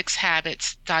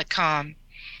 take6habits.com,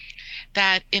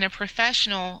 that in a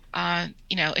professional,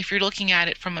 if you're looking at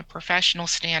it from a professional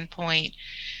standpoint,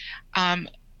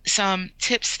 some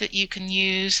tips that you can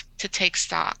use to take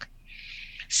stock.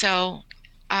 So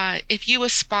if you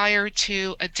aspire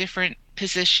to a different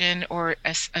position or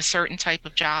a certain type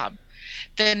of job,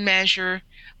 then measure,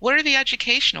 what are the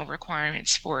educational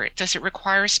requirements for it? Does it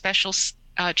require special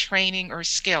training or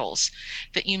skills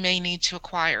that you may need to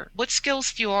acquire? What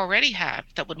skills do you already have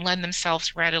that would lend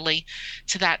themselves readily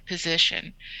to that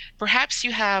position? Perhaps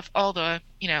you have all the,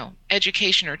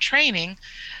 education or training,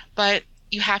 but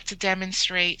you have to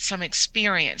demonstrate some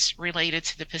experience related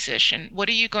to the position. What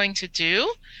are you going to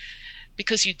do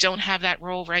because you don't have that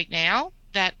role right now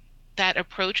that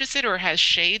approaches it or has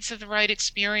shades of the right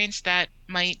experience that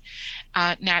might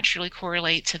naturally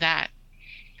correlate to that?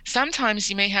 Sometimes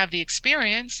you may have the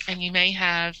experience and you may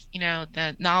have,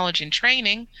 the knowledge and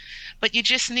training, but you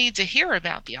just need to hear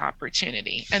about the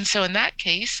opportunity. And so in that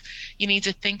case, you need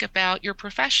to think about your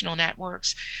professional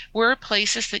networks. Where are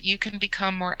places that you can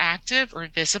become more active or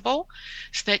visible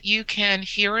so that you can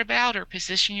hear about or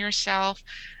position yourself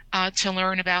to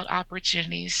learn about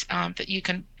opportunities that you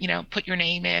can, put your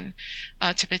name in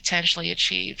to potentially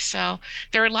achieve. So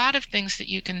there are a lot of things that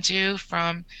you can do,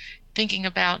 from thinking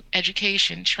about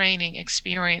education, training,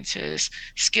 experiences,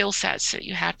 skill sets that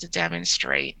you have to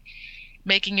demonstrate,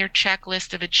 making your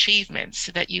checklist of achievements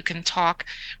so that you can talk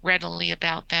readily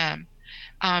about them.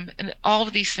 And all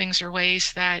of these things are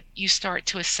ways that you start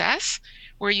to assess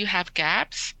where you have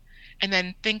gaps, and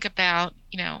then think about,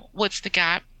 what's the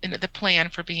gap in the plan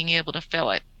for being able to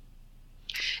fill it.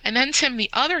 And then, Tim, the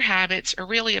other habits are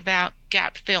really about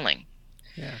gap filling.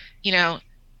 Yeah.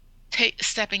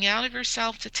 Stepping out of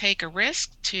yourself to take a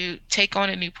risk, to take on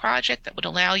a new project that would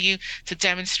allow you to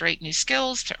demonstrate new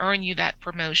skills, to earn you that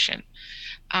promotion.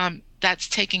 That's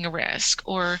taking a risk.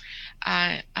 Or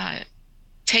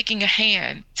taking a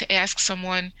hand to ask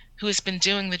someone who has been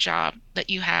doing the job that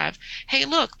you have, hey,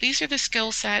 look, these are the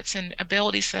skill sets and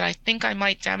abilities that I think I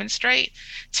might demonstrate.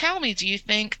 Tell me, do you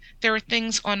think there are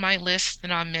things on my list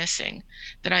that I'm missing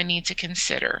that I need to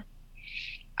consider?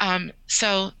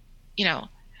 So,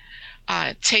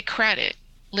 take credit,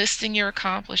 listing your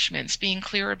accomplishments, being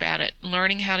clear about it,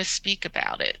 learning how to speak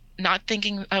about it, not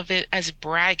thinking of it as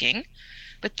bragging,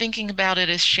 but thinking about it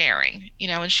as sharing,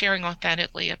 and sharing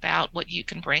authentically about what you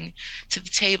can bring to the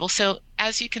table. So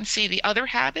as you can see, the other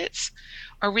habits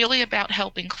are really about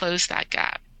helping close that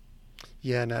gap.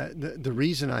 Yeah, and the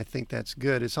reason I think that's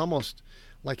good, it's almost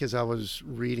like, as I was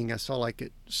reading, I saw like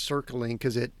it circling,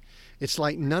 because it's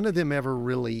like none of them ever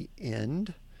really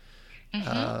end.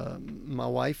 My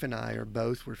wife and I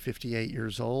we're 58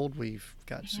 years old. We've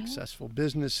got successful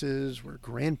businesses. We're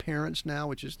grandparents now,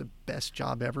 which is the best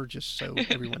job ever, just so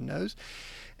everyone knows.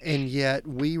 And yet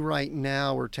we right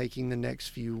now are taking the next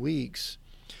few weeks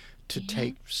to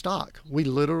take stock. We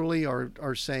literally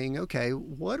are saying, okay,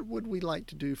 what would we like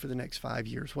to do for the next 5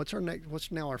 years? What's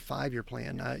now our 5-year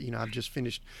plan? I've just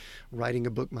finished writing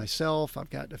a book myself. I've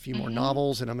got a few more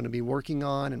novels that I'm going to be working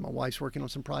on, and my wife's working on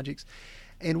some projects.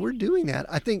 And we're doing that.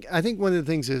 I think one of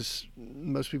the things is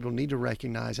most people need to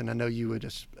recognize, and I know you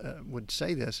would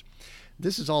say this.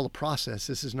 This is all a process.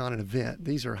 This is not an event.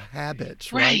 These are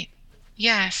habits, right?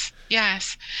 Yes.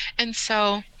 And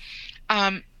so,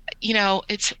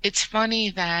 it's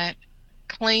funny that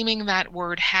claiming that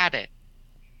word habit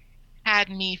had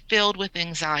me filled with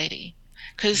anxiety,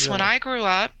 because when I grew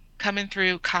up, coming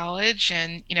through college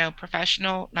and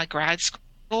professional, like grad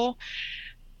school,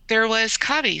 there was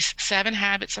Covey's 7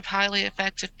 Habits of Highly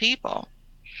Effective People.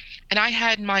 And I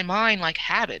had in my mind, like,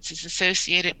 habits is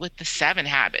associated with the 7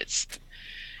 habits.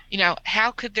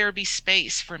 How could there be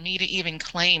space for me to even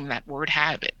claim that word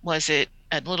habit? Was it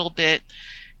a little bit,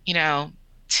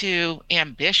 too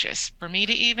ambitious for me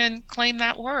to even claim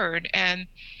that word? And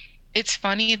it's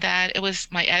funny that it was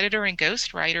my editor and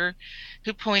ghostwriter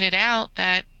who pointed out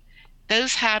that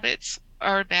those habits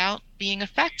are about being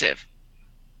effective.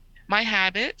 My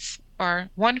habits are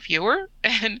one fewer,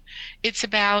 and it's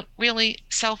about really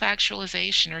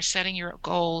self-actualization, or setting your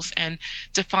goals and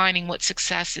defining what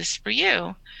success is for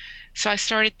you. So I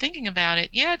started thinking about it.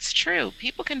 Yeah, it's true.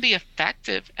 People can be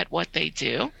effective at what they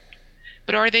do,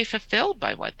 but are they fulfilled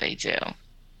by what they do?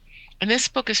 And this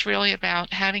book is really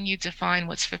about having you define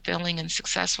what's fulfilling and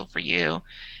successful for you,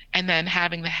 and then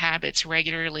having the habits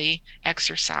regularly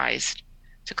exercised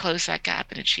to close that gap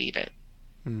and achieve it.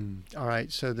 All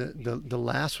right. So the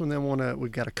last one,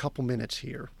 we've got a couple minutes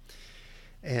here.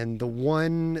 And the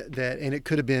one and it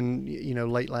could have been,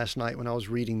 late last night when I was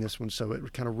reading this one, so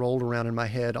it kind of rolled around in my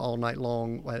head all night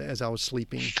long as I was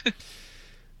sleeping.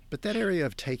 But that area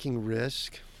of taking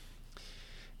risk,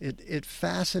 it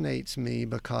fascinates me,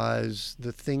 because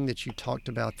the thing that you talked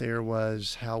about there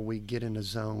was how we get in a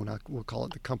zone. We'll call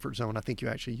it the comfort zone. I think you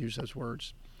actually use those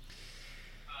words.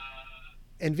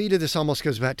 And Vita, this almost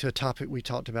goes back to a topic we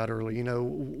talked about earlier,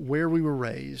 where we were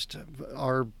raised,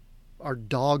 our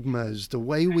dogmas, the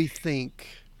way we think,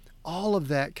 all of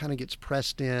that kind of gets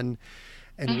pressed in.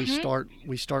 and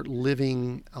we start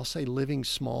living, I'll say living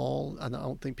small. I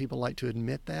don't think people like to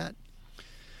admit that.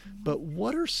 But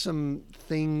what are some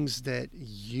things that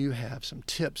you have, some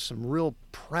tips, some real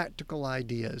practical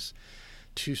ideas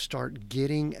to start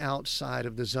getting outside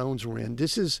of the zones we're in?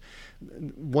 This is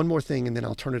one more thing, and then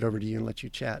I'll turn it over to you and let you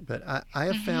chat. But I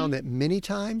have found that many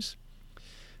times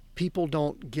people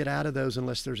don't get out of those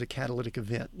unless there's a catalytic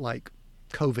event like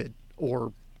COVID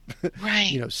or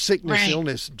sickness,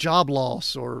 illness, job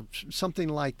loss, or something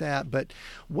like that. But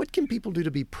what can people do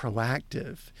to be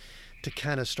proactive to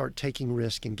kind of start taking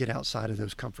risk and get outside of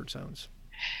those comfort zones?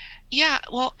 Yeah,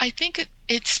 well, I think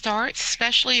it starts,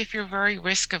 especially if you're very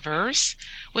risk averse,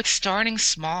 with starting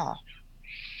small.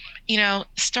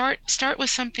 Start with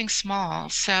something small.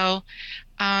 So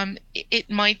it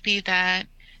might be that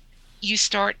you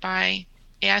start by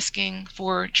asking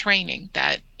for training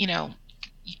that,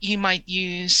 you might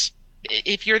use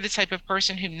if you're the type of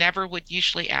person who never would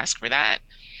usually ask for that.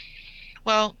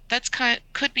 Well,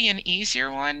 could be an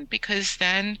easier one because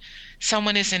then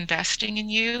someone is investing in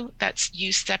you. That's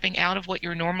you stepping out of what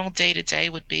your normal day to day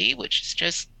would be, which is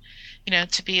just,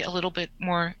 to be a little bit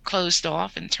more closed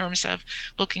off in terms of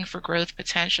looking for growth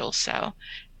potential. So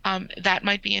that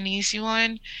might be an easy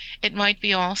one. It might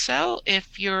be also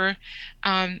if you're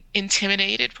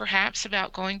intimidated perhaps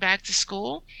about going back to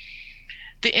school.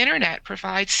 The internet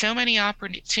provides so many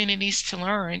opportunities to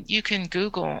learn. You can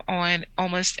Google on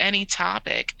almost any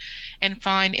topic and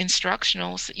find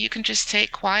instructionals that you can just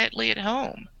take quietly at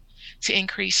home to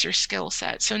increase your skill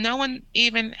set. So no one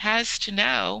even has to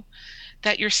know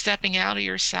that you're stepping out of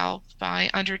yourself by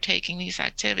undertaking these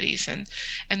activities. And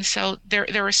so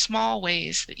there are small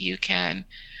ways that you can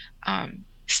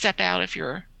step out of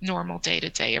your normal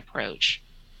day-to-day approach.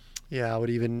 Yeah, I would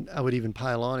even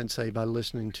pile on and say by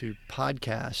listening to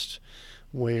podcasts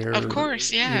where, of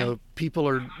course, yeah, people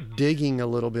are digging a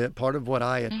little bit. Part of what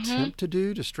I attempt to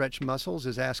do to stretch muscles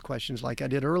is ask questions like I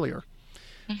did earlier.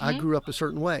 I grew up a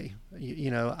certain way.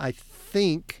 I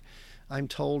think I'm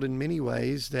told in many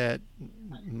ways that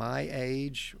my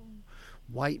age,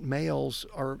 white males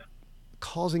are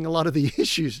causing a lot of the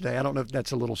issues today. I don't know if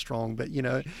that's a little strong, but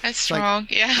that's strong.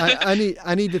 Like, yeah.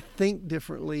 I need to think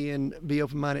differently and be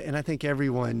open-minded, and I think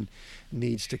everyone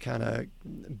needs to kind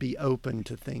of be open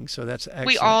to things. So that's excellent.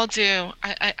 We all do.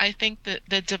 I think that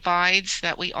the divides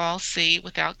that we all see,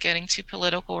 without getting too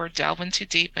political or delving too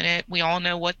deep in it, we all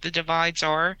know what the divides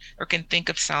are or can think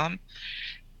of some.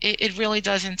 It really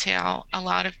does entail a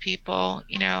lot of people,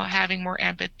 having more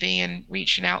empathy and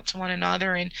reaching out to one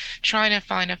another and trying to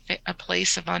find a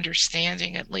place of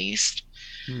understanding at least.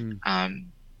 So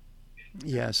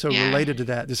related to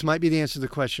that, this might be the answer to the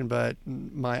question, but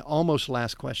my almost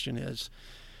last question is,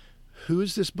 who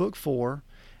is this book for,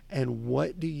 and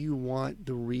what do you want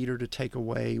the reader to take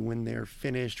away when they're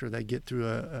finished or they get through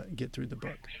the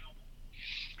book?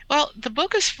 Well, the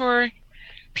book is for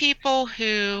people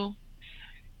who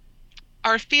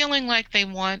are feeling like they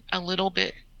want a little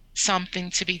bit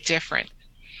something to be different,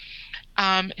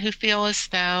 who feel as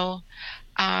though,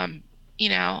 I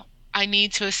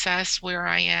need to assess where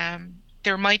I am.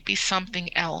 There might be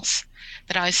something else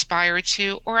that I aspire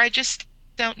to, or I just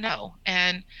don't know.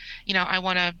 And, I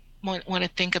want to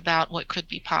think about what could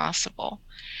be possible.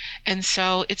 And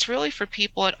so it's really for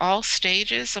people at all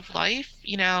stages of life.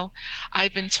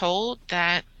 I've been told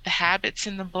that the habits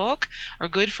in the book are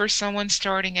good for someone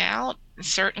starting out. And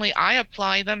certainly I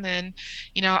apply them, and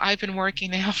I've been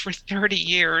working now for 30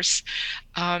 years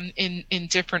in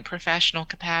different professional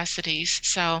capacities.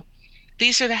 So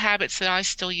these are the habits that I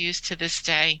still use to this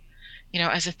day,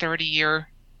 as a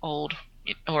 30-year-old,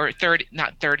 or 30,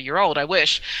 not 30-year-old, I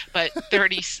wish, but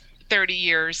 30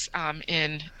 years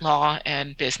in law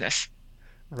and business.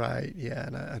 Right. Yeah,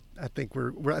 and I think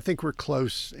we're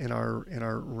close in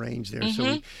our range there. So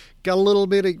we got a little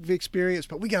bit of experience,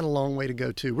 but we got a long way to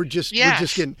go too. We're just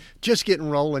getting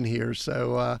rolling here.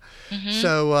 So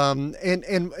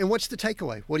and what's the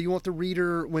takeaway? What do you want the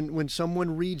reader when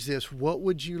someone reads this? What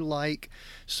would you like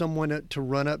someone to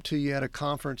run up to you at a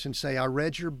conference and say, "I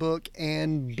read your book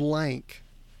and blank"?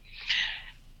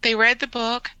 They read the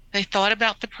book. They thought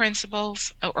about the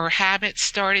principles or habits,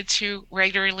 started to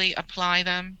regularly apply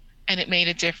them, and it made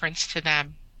a difference to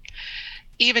them.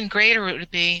 Even greater would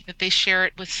be that they share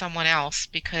it with someone else,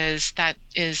 because that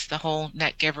is the whole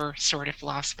net giver sort of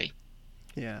philosophy.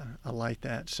 Yeah, I like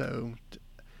that. So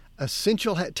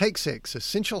take 6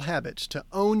 essential habits to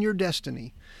own your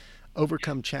destiny,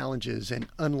 overcome challenges, and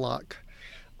unlock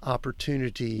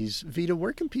opportunities. Vita,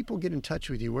 where can people get in touch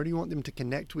with you? Where do you want them to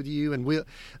connect with you? And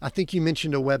I think you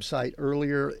mentioned a website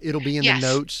earlier. It'll be in the Yes.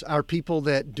 notes. Our people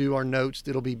that do our notes,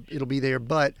 it'll be there.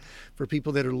 But for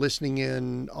people that are listening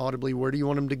in audibly, where do you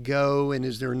want them to go? And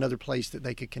is there another place that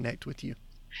they could connect with you?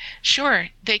 Sure.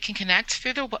 They can connect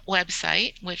through the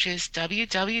website, which is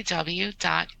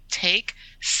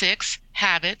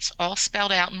www.take6habits, all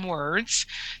spelled out in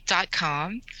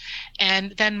words.com.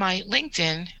 And then my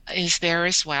LinkedIn is there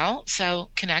as well. So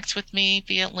connect with me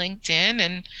via LinkedIn,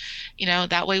 and,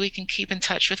 that way we can keep in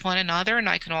touch with one another, and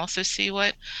I can also see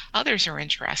what others are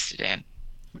interested in.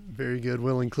 Very good.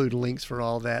 We'll include links for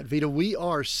all that. Vita, we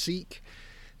are Seek,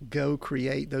 Go,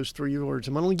 Create, those 3 words.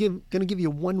 I'm only going to give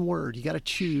you one word. You got to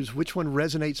choose which one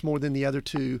resonates more than the other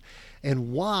two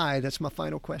and why. That's my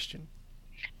final question.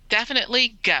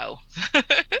 Definitely go.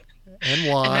 And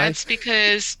why? And that's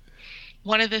because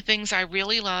one of the things I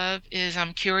really love is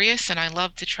I'm curious, and I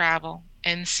love to travel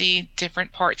and see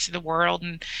different parts of the world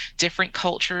and different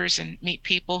cultures and meet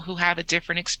people who have a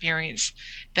different experience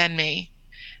than me.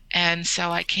 And so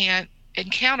I can't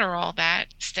encounter all that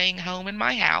staying home in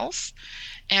my house.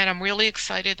 And I'm really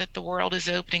excited that the world is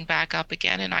opening back up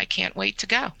again, and I can't wait to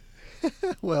go.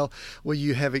 Well,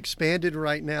 you have expanded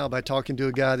right now by talking to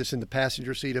a guy that's in the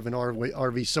passenger seat of an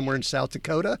RV somewhere in South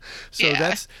Dakota. So Yeah.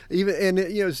 that's even, and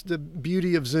it's the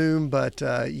beauty of Zoom. But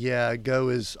Go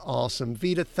is awesome.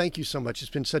 Vita, thank you so much. It's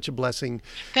been such a blessing.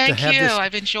 Thank to have you. this,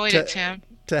 I've enjoyed it, Tim.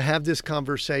 to have this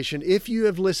conversation. If you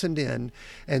have listened in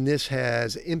and this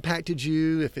has impacted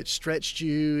you, if it stretched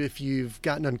you, if you've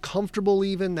gotten uncomfortable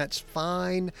even, that's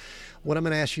fine. What I'm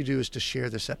going to ask you to do is to share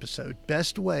this episode.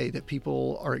 Best way that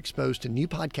people are exposed to new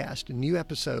podcasts and new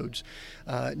episodes,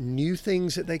 new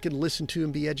things that they can listen to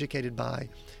and be educated by,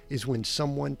 is when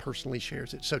someone personally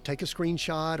shares it. So take a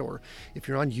screenshot, or if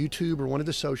you're on YouTube or one of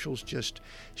the socials, just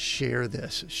share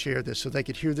this so they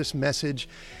could hear this message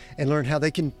and learn how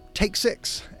they can take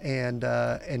 6 and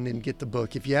then get the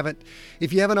book. If you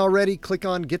haven't already, click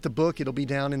on Get the Book. It'll be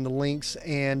down in the links.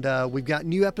 And we've got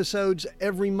new episodes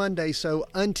every Monday. So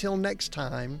until next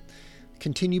time,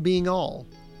 continue being all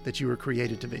that you were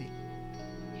created to be.